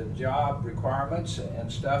the job requirements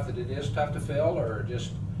and stuff that it is tough to fill, or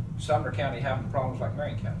just Sumner County having problems like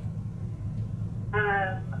Marion County?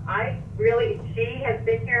 She has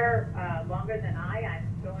been here longer than I'm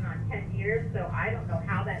going on 10 years, so I don't know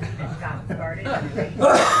how that even got started.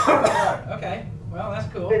 Okay, well,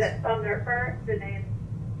 that's cool. Was it Sumner first, and then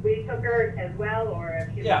we took her as well, or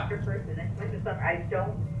if she was here first and then went to Sumner? I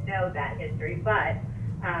don't know that history, but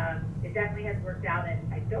it definitely has worked out,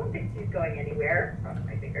 and I don't think she's going anywhere, cross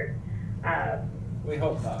my fingers. We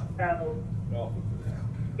hope not. So, No.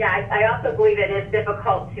 yeah, I also believe it is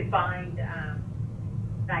difficult to find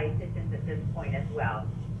dietitians at this point as well.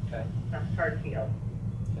 Okay. Some hard fields.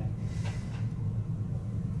 Okay.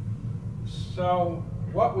 So,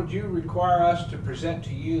 what would you require us to present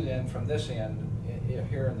to you then from this end,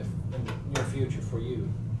 here in the near future for you?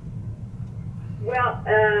 Well,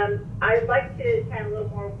 I'd like to chat a little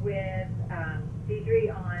more with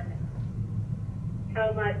Deidre on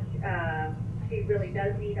how much she really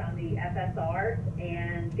does need on the FSRs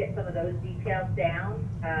and get some of those details down.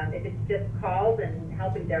 If it's just calls and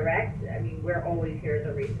helping direct, I mean, we're always here as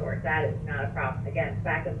a resource. That is not a problem. Again,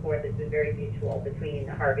 back and forth, it's been very mutual between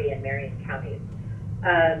Harvey and Marion counties.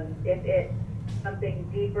 If it's something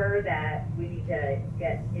deeper that we need to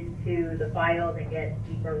get into the files and get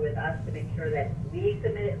deeper with us to make sure that we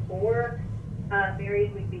submit it for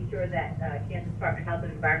Marion, we'd be sure that Kansas Department of Health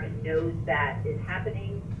and Environment knows that is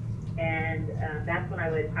happening. And that's when I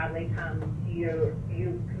would probably come to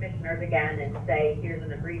you commissioners again and say, here's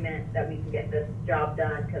an agreement that we can get this job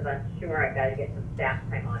done, because I'm sure I've got to get some staff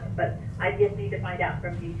time on it. But I just need to find out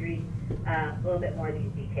from Deidre a little bit more of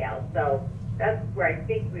these details. So that's where I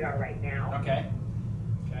think we are right now. Okay.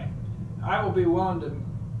 Okay. I will be willing to,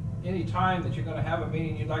 any time that you're going to have a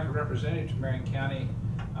meeting, you'd like a representative to Marion County.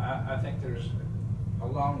 I think there's,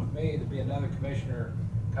 along with me, there'd be another commissioner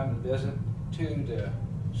come and visit too, to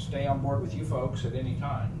stay on board with you folks at any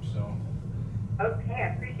time. So. Okay,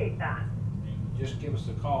 I appreciate that. Just give us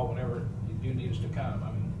a call whenever you do need us to come.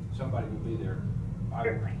 I mean, somebody will be there.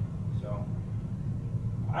 Certainly. So,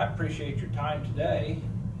 I appreciate your time today.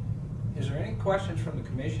 Is there any questions from the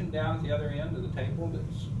commission down at the other end of the table that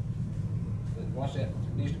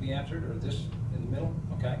needs to be answered, or this in the middle?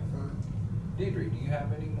 Okay. Deidre, do you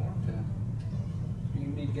have any more do you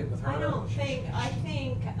need to get with her? I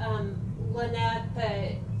think, Lynette,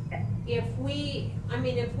 that if we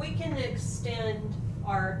can extend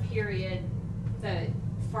our period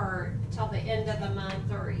till the end of the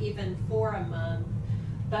month, or even for a month,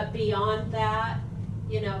 but beyond that,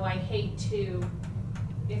 you know, I hate to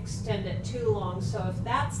extend it too long. So if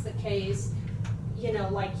that's the case, you know,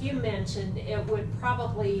 like you mentioned, it would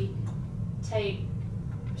probably take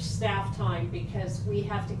staff time, because we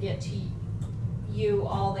have to get to you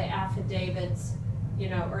all the affidavits, you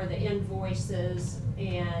know, or the invoices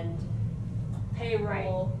and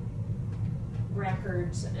payroll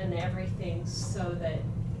records and everything, so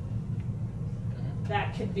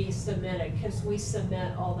that could be submitted, because we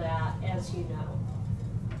submit all that, as you know.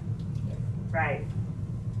 Right.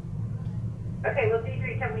 Okay, well,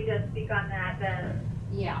 Deidre, can we just speak on that then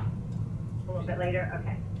Yeah. a little bit later?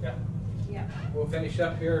 Okay. Yeah. Yeah. We'll finish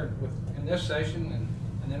up here in this session,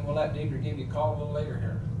 and then we'll let Deidre give you a call a little later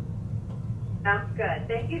here. Sounds good.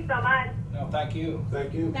 Thank you so much. No, thank you.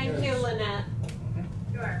 Thank you. Thank you, Lynette.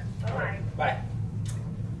 Sure. Bye-bye. Bye.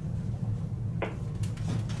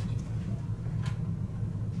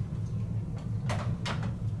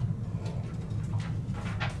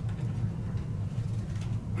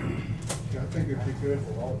 Yeah, I think it'd be good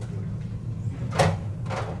for all of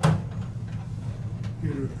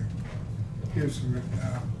you to give some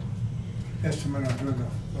estimate on doing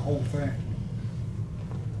the whole thing,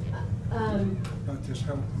 not just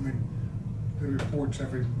help, I mean, the reports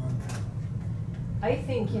every month. I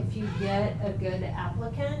think if you get a good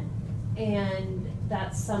applicant, and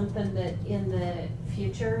that's something that in the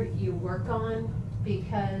future you work on,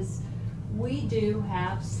 because we do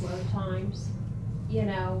have slow times, you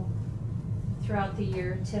know, throughout the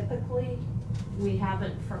year typically. We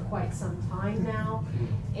haven't for quite some time now.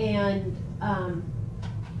 And,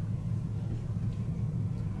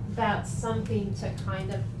 that's something to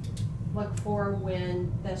kind of look for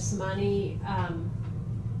when this money,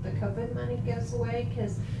 the COVID money goes away,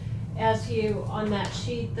 because as you, on that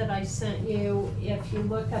sheet that I sent you, if you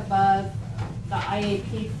look above the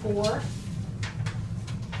IAP 4,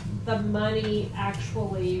 the money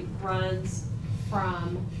actually runs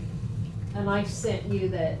from, and I sent you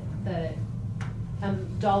the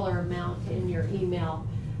dollar amount in your email,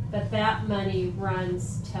 but that money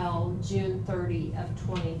runs till June 30 of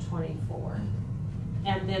 2024.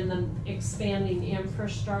 And then the expanding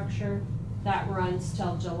infrastructure, that runs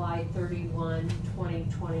till July 31,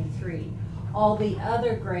 2023. All the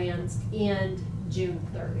other grants end June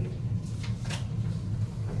 30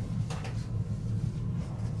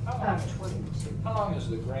 of 22. How long is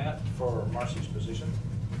the grant for Marcy's position?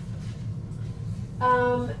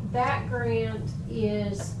 That grant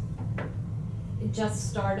is, it just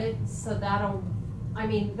started, so that'll, I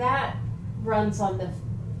mean, that runs on the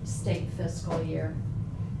state fiscal year.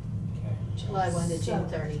 Okay. July 1 to June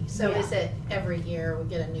 30. So Yeah. is it every year we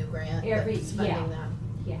get a new grant Every- that's funding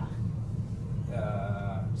yeah. that?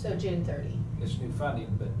 Yeah. So June 30. It's new funding,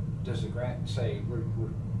 but does the grant say we're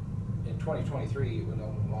in 2023 it will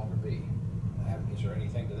no longer be? Is there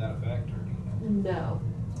anything to that effect, or do you know? No,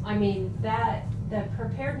 I mean, the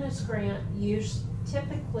preparedness grant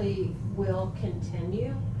typically will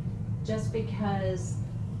continue, just because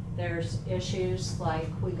there's issues like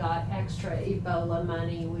we got extra Ebola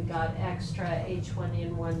money, we got extra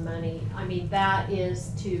H1N1 money. I mean, that is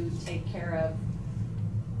to take care of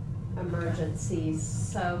emergencies.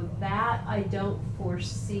 So that I don't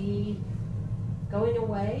foresee going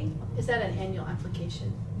away. Is that an annual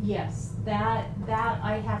application? Yes, that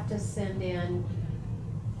I have to send in,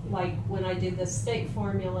 like when I do the state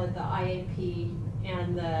formula, the IAP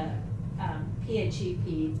and the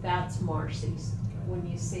PHEP, that's Marcy's, when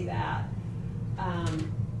you see that.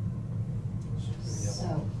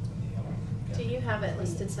 So, Do you have it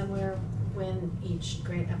listed somewhere when each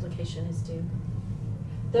grant application is due?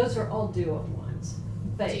 those are all due at once.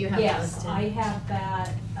 But Do you have it yes, listed? I have that,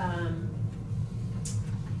 I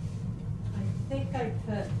think I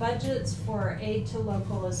put budgets for aid to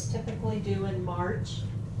local is typically due in March.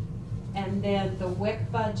 And then the WIC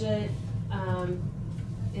budget,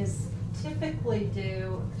 is typically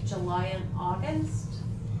due July and August.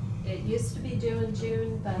 It used to be due in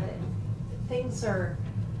June, but things are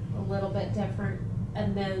a little bit different.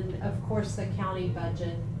 And then, of course, the county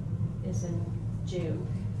budget is in June.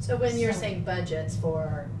 So when you're So- saying budgets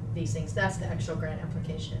for these things, that's the actual grant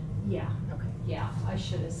application? Yeah, Okay. yeah, I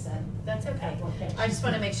should have said. That's okay. application. I just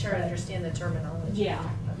want to make sure I understand the terminology. Yeah,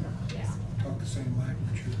 yeah, Talk the same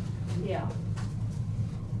language here. yeah.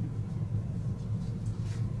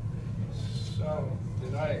 So,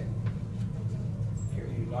 did I hear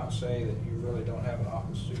you not say that you really don't have an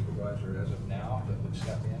office supervisor as of now that would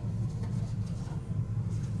step in?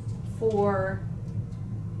 For,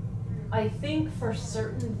 I think for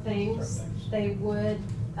certain things, Certain things. they would,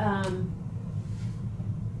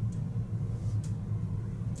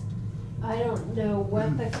 I don't know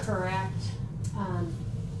what the correct,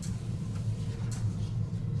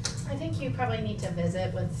 I think you probably need to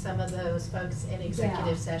visit with some of those folks in executive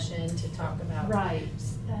Yeah. session to talk about right.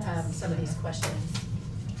 some of these questions.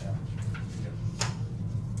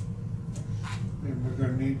 And we're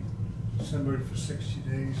gonna need somebody for 60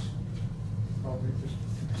 days, probably, just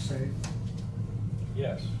to be safe.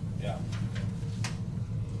 Yes, yeah.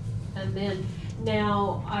 And then,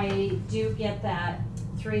 now, I do get that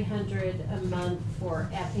 300 a month for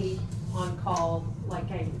epi on call, like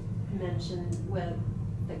I mentioned with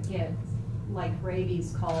the kids, like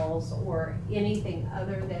rabies calls or anything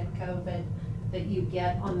other than COVID that you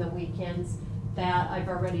get on the weekends. That I've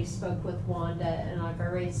already spoke with Wanda, and I've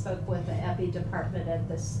already spoke with the epi department at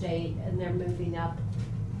the state, and they're moving up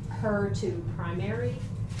her to primary,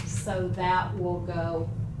 so that will go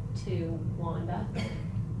to Wanda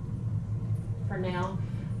for now.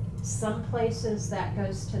 Some places that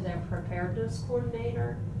goes to their preparedness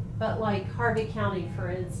coordinator, but like Harvey County, for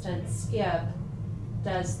instance, Skip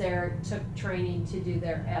took training to do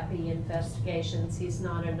their epi investigations. He's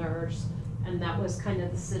not a nurse, and that was kind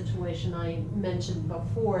of the situation I mentioned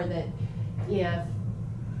before, that if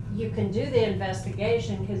you can do the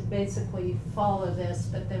investigation, because basically you follow this,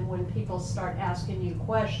 but then when people start asking you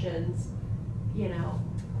questions, you know,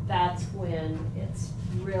 that's when it's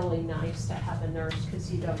really nice to have a nurse,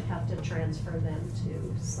 because you don't have to transfer them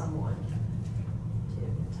to someone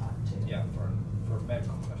to talk to. Yeah, for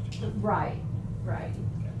medical questions. Right, right.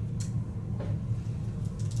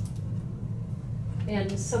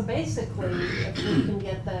 And so basically, if we can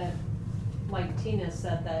get the, like Tina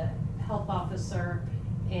said, the health officer,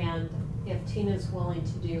 and if Tina's willing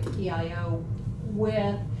to do PIO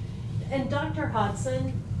with, and Dr.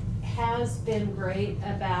 Hodson has been great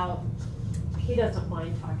about, he doesn't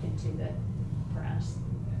mind talking to the press.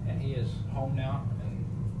 And he is home now,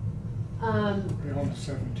 and We're on the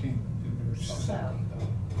 17th. So.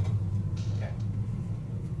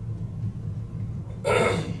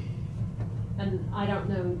 okay. And I don't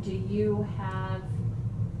know, do you have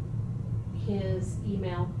his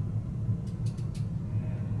email?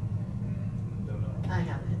 Don't know. I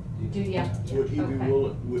have it. Do you? Would he be Okay.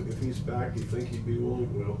 willing, if he's back, you think he'd be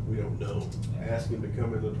willing? Well, we don't know. Ask him to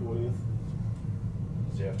come in the 20th?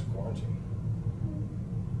 Does he have to quarantine?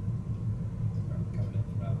 Coming in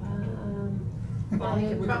from out there. Well, he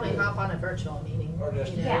could probably hop on a virtual meeting, Or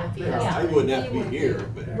just- you know, Yeah, if he yeah. has I time. wouldn't have He to be would here, be-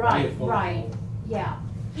 but. Right, right, yeah.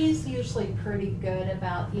 He's usually pretty good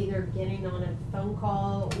about either getting on a phone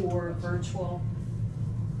call or virtual.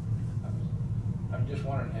 I'm just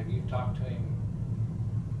wondering, have you talked to him,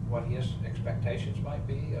 what his expectations might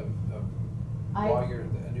be of while you're,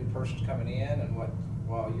 a new person's coming in and what,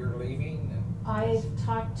 while you're leaving? And I've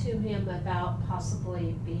talked to him about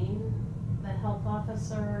possibly being the health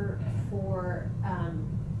officer for,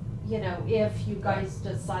 you know, if you guys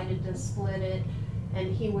decided to split it,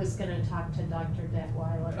 and he was gonna talk to Dr.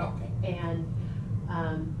 Detweiler. Okay. And,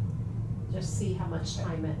 just see how much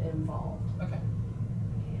time it involved. Okay. And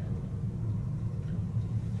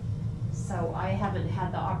so I haven't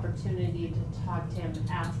had the opportunity to talk to him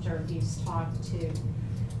after he's talked to, All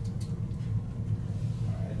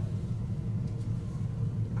right.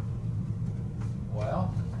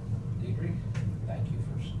 Well, Deidre, thank you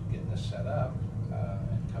for getting this set up,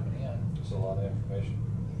 and coming in. Just a lot of information.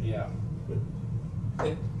 Yeah.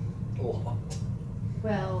 A lot.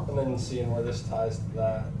 well, And then seeing where this ties to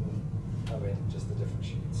that, and, I mean, just the different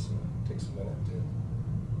sheets, so it takes a minute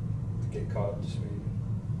to get caught up to speed.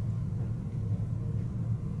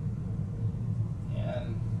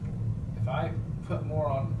 And if I put more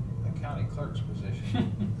on the county clerk's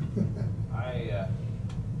position, I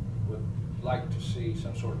would like to see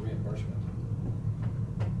some sort of reimbursement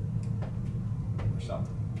or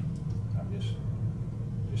something. I'm just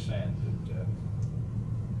saying that,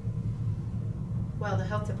 Well, the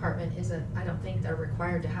health department isn't, I don't think they're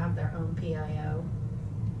required to have their own PIO,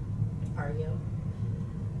 are you?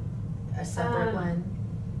 A separate one?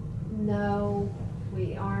 no,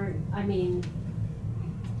 we aren't, I mean,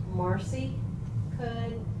 Marcy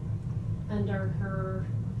could, under her,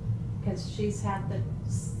 cause she's had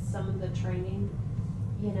some of the training,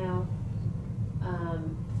 you know,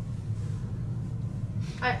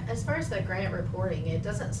 As far as the grant reporting, it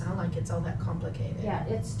doesn't sound like it's all that complicated. yeah,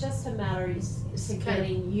 it's just a matter of It's kind of-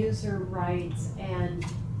 getting user rights and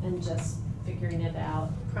just figuring it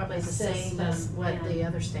out. Probably the same as System what the and-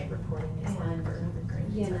 other state reporting is like and, for other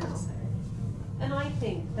grants. you I would know. say. And I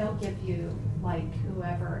think they'll give you, like,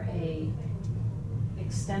 whoever a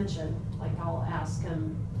extension, like I'll ask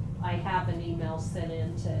them, I have an email sent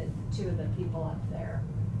in to 2 of the people up there.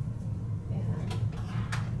 And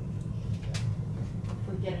if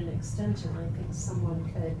we get an extension, I think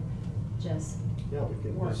someone could just Yeah, we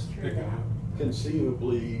could work just through pick it that. up.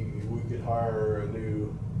 conceivably, we could hire a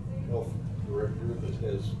new health director that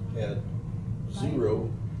has had zero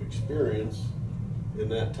experience in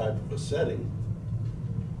that type of a setting.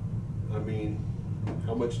 I mean,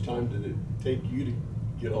 how much time did it take you to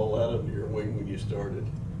get all that under your wing when you started?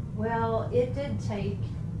 Well, it did take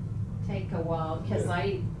a while, cause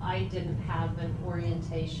Yeah. I didn't have an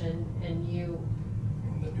orientation, and you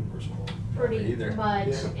And the new person will. pretty either. much,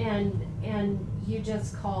 Yeah. and you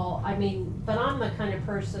just call, I mean, but I'm the kind of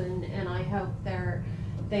person, and I hope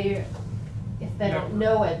if they don't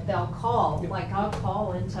know it, they'll call, like I'll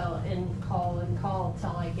call and call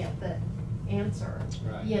till I get the answer,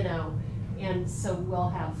 Right. you know? And so we'll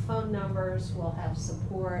have phone numbers, we'll have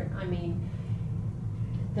support, I mean,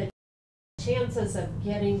 the chances of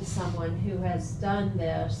getting someone who has done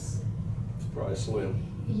this, It's probably slim.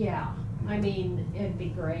 yeah, I mean, it'd be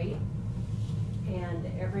great. And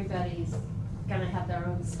everybody's gonna have their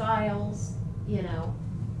own styles, you know.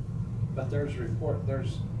 but there's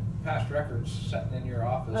past records sitting in your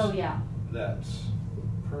office. Oh, yeah, That's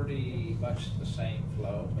pretty much the same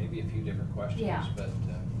flow, maybe a few different questions, Yeah. but,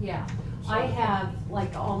 yeah. so- I have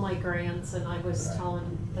like all my grants, and I was Right.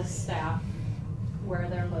 telling the staff where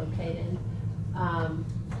they're located.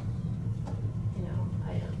 You know,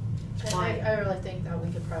 And I really think that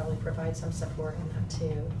we could probably provide some support on that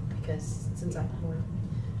too, because since I have more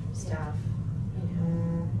staff, you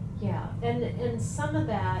know. yeah, and some of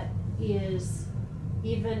that is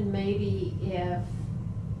even maybe if,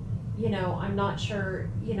 you know, I'm not sure,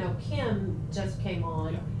 you know, Kim just came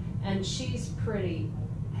on, and she's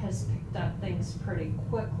has picked up things pretty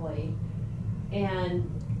quickly. And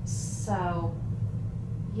so,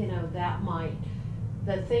 you know, that might,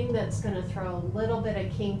 the thing that's gonna throw a little bit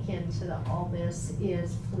of kink into all this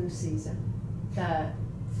is flu season. The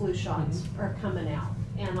flu shots are coming out,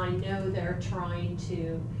 and I know they're trying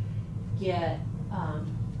to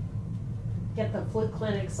get the flu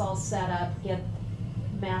clinics all set up, get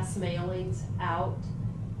mass mailings out,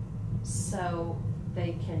 so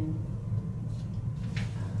they can,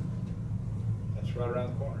 That's right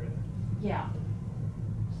around the corner, isn't it? yeah,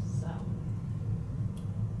 so.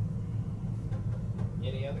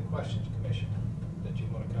 Any other questions, Commission, that you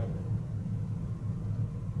want to cover?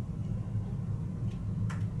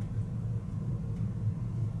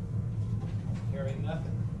 Hearing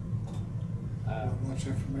nothing. Much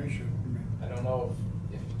information. I don't know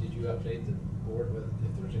if did you update the board with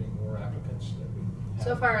if there's any more applicants that we have?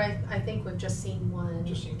 So far, I think we've just seen one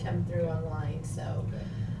Just seen come one, through okay. online, so. Okay.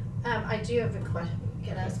 I do have a question,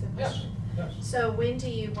 can I ask a Yes, question? yes. So when do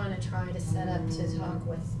you wanna try to set up to talk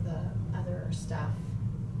with the other staff?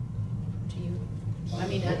 Do you, I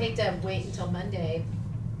mean, I hate to wait until Monday,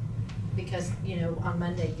 because, you know, on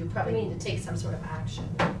Monday, you probably need to take some sort of action.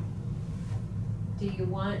 Do you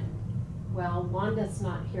want, well, Wanda's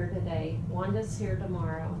not here today, Wanda's here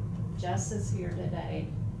tomorrow, Jess is here today.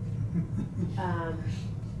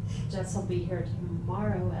 Jess will be here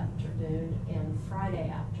tomorrow afternoon and Friday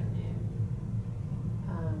afternoon.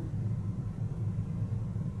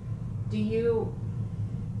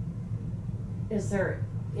 Is there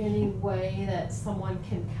any way that someone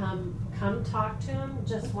can come talk to him,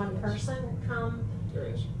 just one person come, There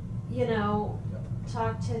is. you know, Yep.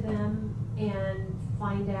 talk to them and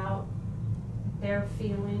find out their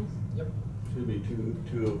feelings? Yep. Should be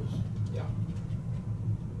two of us. Yeah.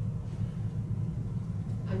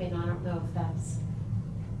 I mean, I don't know if that's,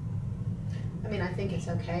 I mean, I think it's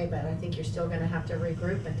okay, but I think you're still gonna have to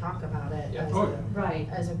regroup and talk about it Yeah. as Oh, a, right,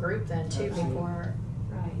 as a group then too, Absolutely. before,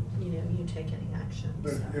 right. you know, you take any action,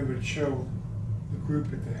 But so. it would show the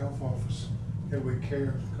group at the health office that we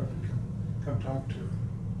care, come talk to.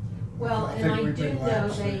 Well, I and think I we've do been know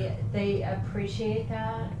lax there. they appreciate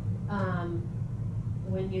that,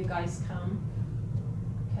 when you guys come,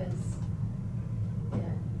 'cause, yeah.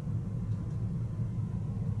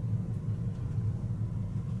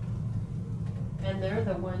 And they're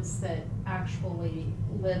the ones that actually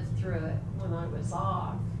lived through it when I was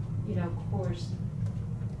off, you know, of course,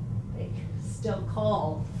 they still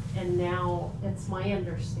call, and now it's my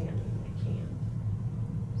understanding they can,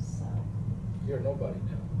 so, You're nobody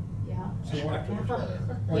now. yeah. So what- After the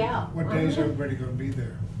trial. Yeah. What day is everybody gonna be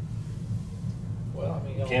there? Well, I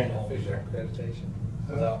mean, you Can't don't all be official there. accreditation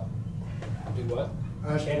without, do what?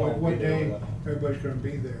 I asked Can't all what be there day without- everybody's gonna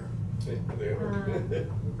be there, There.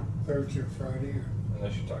 Thursday or Friday, or?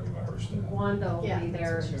 Unless you're talking about her staff. Wanda will Yeah, be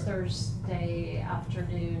there that's what she- Thursday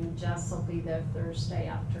afternoon, Jess will be there Thursday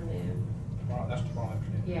afternoon. Tomorrow, that's tomorrow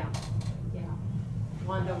afternoon. Yeah, yeah.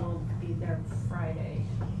 Wanda won't be there Friday.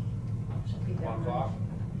 She'll be there 1 o'clock?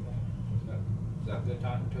 Monday. Is that a good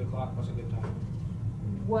time? 2 o'clock? What's a good time?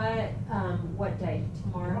 What day?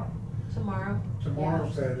 Tomorrow? Tomorrow?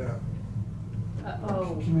 Tomorrow's that,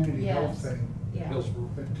 Oh, community health yes. thing Yeah. Hillsborough.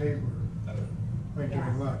 at Tabor, right Yeah.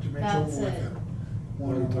 during lunch, it makes That's over with it. it.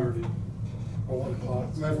 1:30 or 1 o'clock.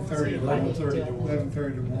 11:30 So you might need to do 11:30 it to 1.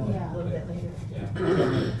 11:30 tomorrow. Yeah. A little bit later. Yeah.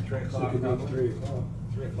 3 So o'clock. it could be probably. 3 o'clock.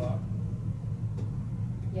 3 o'clock.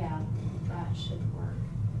 Yeah, that should work.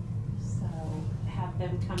 So have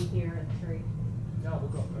them come here at 3. No, we'll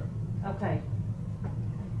go there. Okay,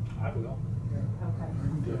 I will. Yeah, okay. I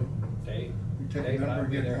can go. Dave, You take a Dave and I number will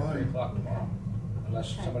be and get there in at 3 line. o'clock tomorrow.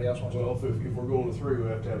 Unless Okay. somebody else wants to. Well, if we're going to 3, we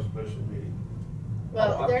have to have a special meeting.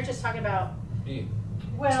 Well, they're just talking about Do you?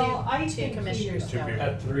 Well, I two think commissioners you- going.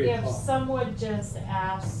 At 3 if o'clock. someone just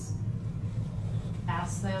ask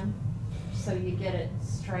them, so you get it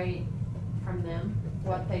straight from them,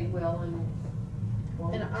 what they will and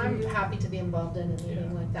won't And I'm do. happy to be involved in a meeting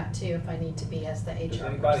Yeah. like that too, if I need to be as the HR. Does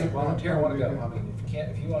anybody person. volunteer wanna go? I mean, if you can't,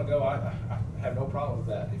 if you wanna go, I have no problem with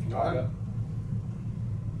that. If you wanna go.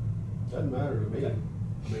 Doesn't matter to me.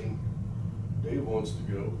 I mean, Dave wants to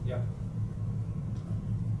go. Yeah.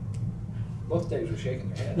 Both Daves were shaking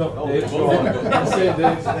their heads. No, Oh, Dave's they going. both- I said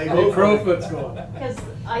Dave, They Dave both- Crowfoot's going. Cause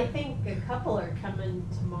I think a couple are coming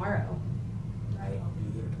tomorrow, right? I'll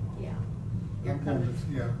be there tomorrow. Yeah, I'm going to,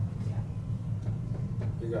 yeah, yeah.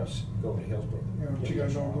 You're gonna go to Hillsborough. yeah, but you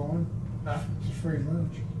guys all going? Huh? It's free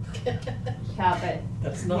lunch. Yeah, but.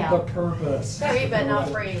 That's not yeah. the purpose. Free but not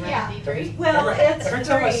free, Yeah. right, Deidre? Well, it's Every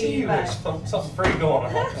time I see free, you, there's but. something free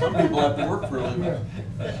going on. Some people have to work for a living.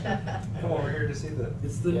 Come over here to see the.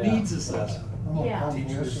 It's the Yeah. needs assessment. I'm on Yeah.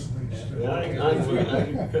 convalescent leave still. Yeah, I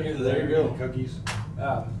can- there you go. Cookies.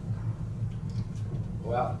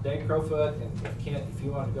 Well, Dave Crowfoot, and if Kent, if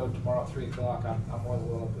you want to go tomorrow at 3 o'clock, I'm more than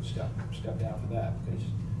willing to step down for that,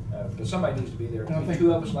 because somebody needs to be there. I think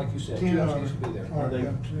Two of us, like you said, two Tina of us needs to be there. or- I think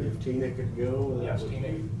if Tina could go, that Yes, would Tina,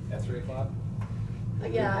 be. at 3 o'clock?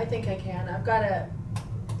 Yeah, I think I can. I've got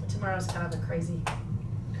tomorrow's kind of a crazy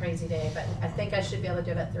day, but I think I should be able to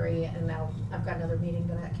do it at 3, and now I've got another meeting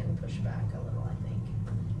that I can push back a little, I think,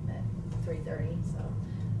 at 3:30, so.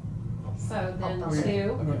 So then I'll- We-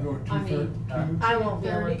 2. I'm gonna go at I mean, 2:30. I won't be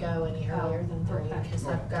able to 2:30? go any earlier than 3, okay. because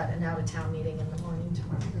I've got an out-of-town meeting in the morning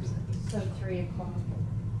tomorrow. So 3 o'clock.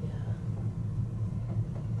 Yeah.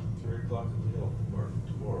 3 o'clock at the hill, or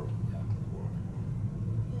tomorrow.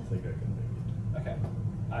 I think I can make Okay,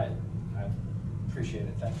 I appreciate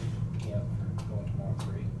it, thank you, Kent, for going tomorrow at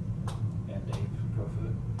 3, and Dave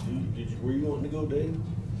Crowfoot. it. Were you wanting to go, Dave?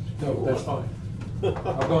 No, that's fine.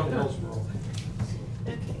 I'll go into Hillsborough.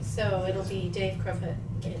 Okay, so it'll be Dave Crowfoot.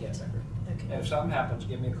 And Kent Becker. And Okay. if something happens,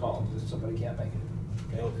 give me a call, if somebody can't make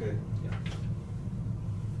it. Okay. Yeah.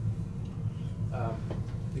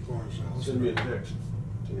 You go on his house. Send me a text,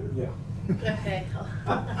 Tina. Yeah. Okay.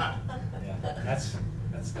 Yeah, that's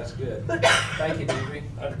good. Thank you, Deidre.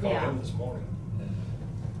 I had to call Yeah. him this morning.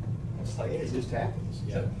 It's like, It just happens.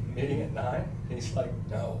 is that meeting at 9? And he's like,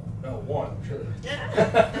 no, 1, I'm sure.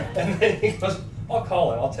 And then he goes, I'll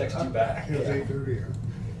call it, I'll text you back. It was 8:30,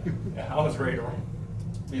 huh? Yeah, I was ready to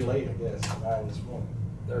be late, I guess, at 9 this morning.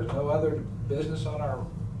 There's no other business on our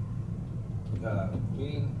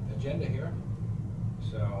meeting agenda here,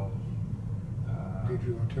 so. Did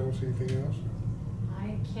you want to tell us anything else?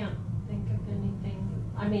 I can't think of anything.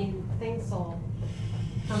 I mean, things will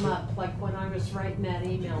come up, like when I was writing that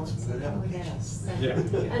email, it's like, oh, yes. Yeah.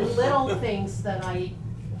 And little things that I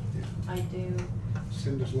do,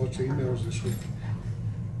 Send us lots of emails this week.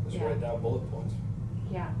 Just Yeah. write down bullet points.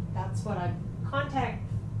 yeah, that's what contact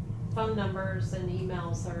phone numbers and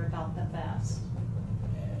emails are about the best.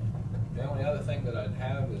 And the only other thing that I'd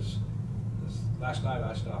have is, last night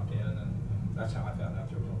I stopped in, and that's how I found out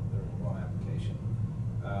there was a wrong application.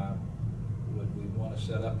 Would we want to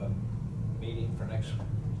set up a meeting for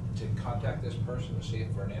to contact this person to see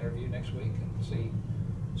if for an interview next week and see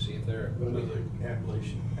if they're. When is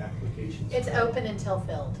the application? It's open until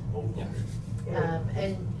filled. Oh, okay.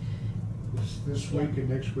 And This week and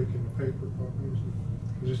next week in the paper, probably,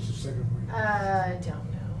 is this the second week? I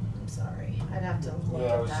don't know. I'm sorry. I'd have to look Yeah,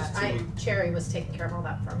 it at was just that. 2 Cherry was taking care of all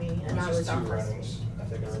that for me, It and I was just off 2 last runnings, week. I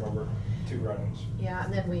think I remember, 2 runnings. Yeah,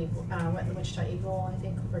 and then we went to Wichita Eagle, I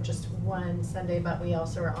think, for just one Sunday, but we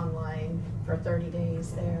also are online for 30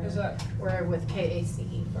 days there. Is that- We're with KACE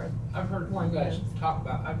for, I've heard you One guys month. talk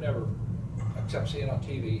about, I've never, except seeing it on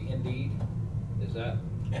TV, Indeed, is that,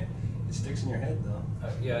 It sticks in your head though.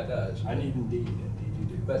 yeah, it does. I need Indeed, Indeed you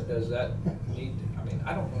do. But does that need, I mean,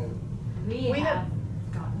 I don't know, We We have have-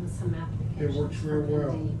 gotten some applications. It works real from well.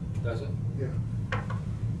 Indeed. does it?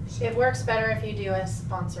 Yeah. it works better if you do a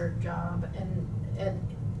sponsored job,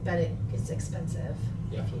 but it's expensive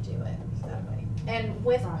Yeah. if you do it that way. And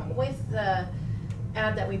with Right. the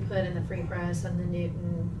ad that we put in the Free Press and the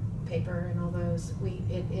Newton paper and all those,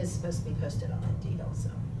 it is supposed to be posted on Indeed also.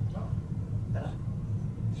 Oh, But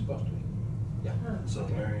it's supposed to be. Yeah. Huh. So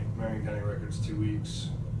the Marion County Records, 2 weeks,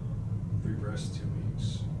 Free Press, 2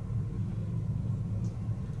 weeks.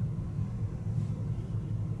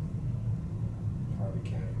 Harvey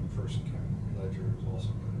County, McPherson County Ledger is also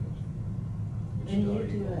good. And you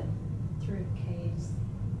Wichita do Eagle, it through K's.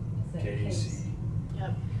 Is it K's? KAC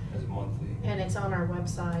Yep. as monthly. And it's on our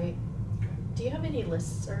website. Okay. Do you have any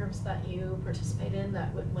listservs that you participate in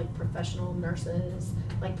that would, like professional nurses,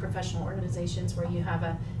 like professional organizations where you have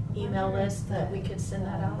a email list that we could send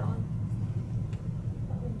that out on?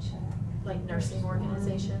 Let me check. Like nursing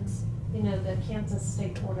organizations? You know, the Kansas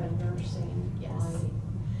State Board of Nursing. Yes. might,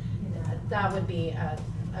 you know, That would be a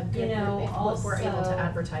good, You know, if we're able to also-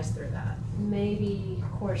 advertise through that. Maybe,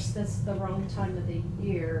 of course, this is the wrong time of the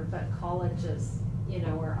year, but colleges, you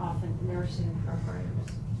know, are often nursing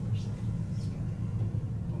programs.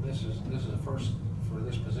 Well, this is the first for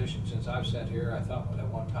this position since I've sat here. I thought at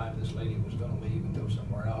one time this lady was gonna leave and go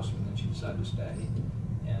somewhere else, and then she decided to stay.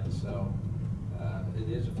 And so, it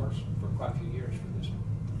is a first for quite a few years for this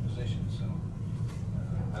position, so,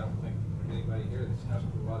 I don't think there's anybody here that has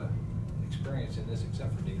a lot of experience in this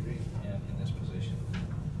except for Deidre and in this position.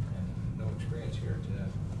 And no experience here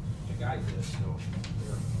to guide this, so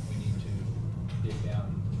we need to dig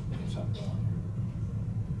down and get something going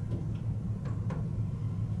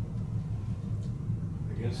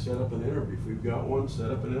here. I guess set up an interview. If we've got one, set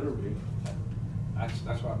up an interview.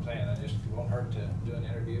 That's what I'm saying, I just, it won't hurt to do an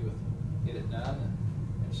interview with, get it done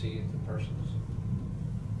and see if the person's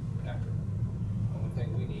accurate. Only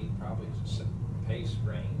thing we need probably is a set pace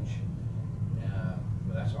range,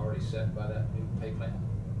 but that's already set by that new pay plan.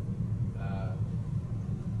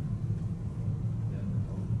 Then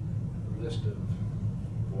a list of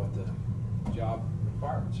what the job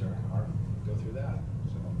requirements are, go through that,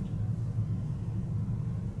 so.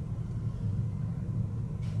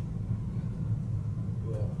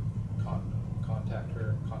 We'll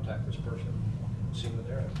contact this person, see when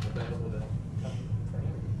they're available to come for an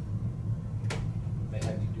interview. May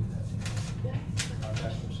have you do that.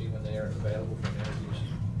 Contact them, see when they are available for interviews.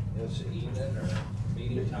 It's an evening or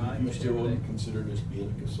meeting time. You still wouldn't consider this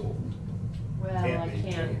being a consultant? Well, I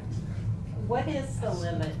can't. What is the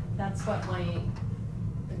limit? That's what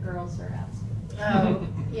the girls are asking. Oh,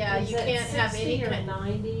 yeah, Is you it can't have 60 any or kind.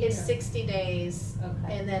 90 It's or- 60 days,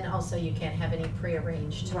 Okay. and then also you can't have any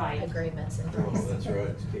prearranged Right. agreements in Oh, place. that's right.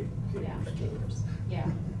 It's Yeah. capers. Yeah,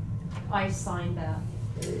 I signed that.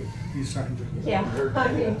 He signed it. Yeah,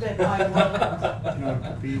 I mean, but I wanted.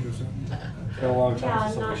 Non-compete or something. Been a long Yeah, time I'm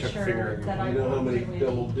since not somebody shook a sure finger that at I You know how want many to do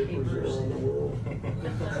double any dippers there papers. are in the world?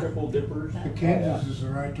 Triple dippers? But Kansas is a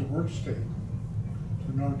right to work state,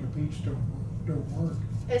 so non-competes don't work.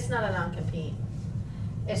 It's not a non-compete.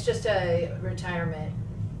 It's just a retirement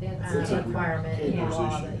It's a requirement in the law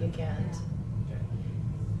position. that you can't.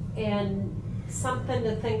 And something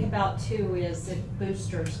to think about too is if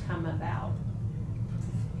boosters come about.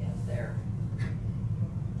 If they're.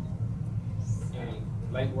 Any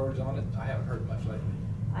late words on it? I haven't heard much lately.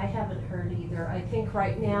 I haven't heard either. I think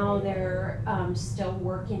right now they're still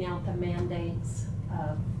working out the mandates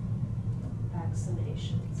of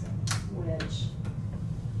vaccinations, which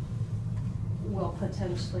will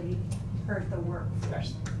potentially hurt the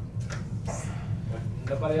workforce.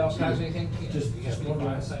 Nobody else has anything? Just- You just have any one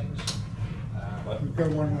final last- things? We've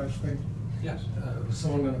got one last thing. Yes. Was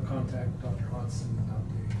someone gonna contact Dr. Hodson about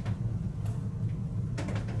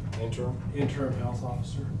Interim? the interim health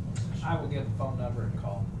officer? I will get the phone number and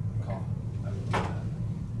call. I will do that.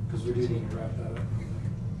 Because we do need to wrap that up.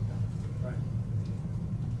 Right.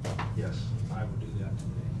 Yes, I will do that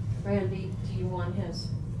today. Randy, do you want his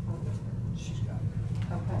phone number? She's got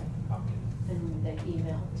it. Okay, I'll get and the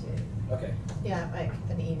email too. it. Okay. Yeah, like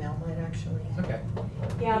an email might actually. Okay.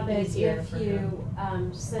 Yeah, Be but easier if for you,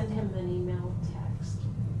 him. send him an email,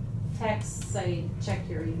 text, say, check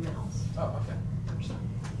your emails. Oh, okay.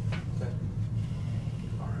 Okay.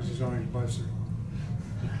 Because he's on his bicycle.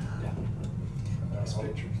 Yeah. Nice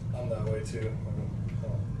pictures. I'm that way too.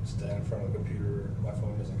 I stand in front of the computer, my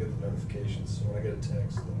phone doesn't get the notifications, so when I get a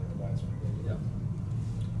text, then it reminds me. Yep.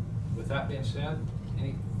 With that being said,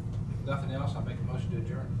 if nothing else, I'll make a motion to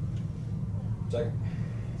adjourn. Second.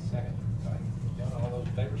 Second. All right. John, all those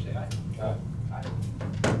in favor say aye. Aye. Aye.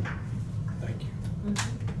 Thank you.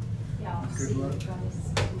 Yeah, I'll Good see you luck.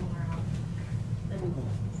 guys tomorrow. And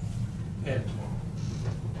Ed.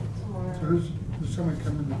 So tomorrow. who's someone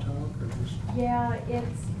coming to talk or just? Yeah,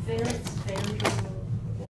 it's Vince Vanderwood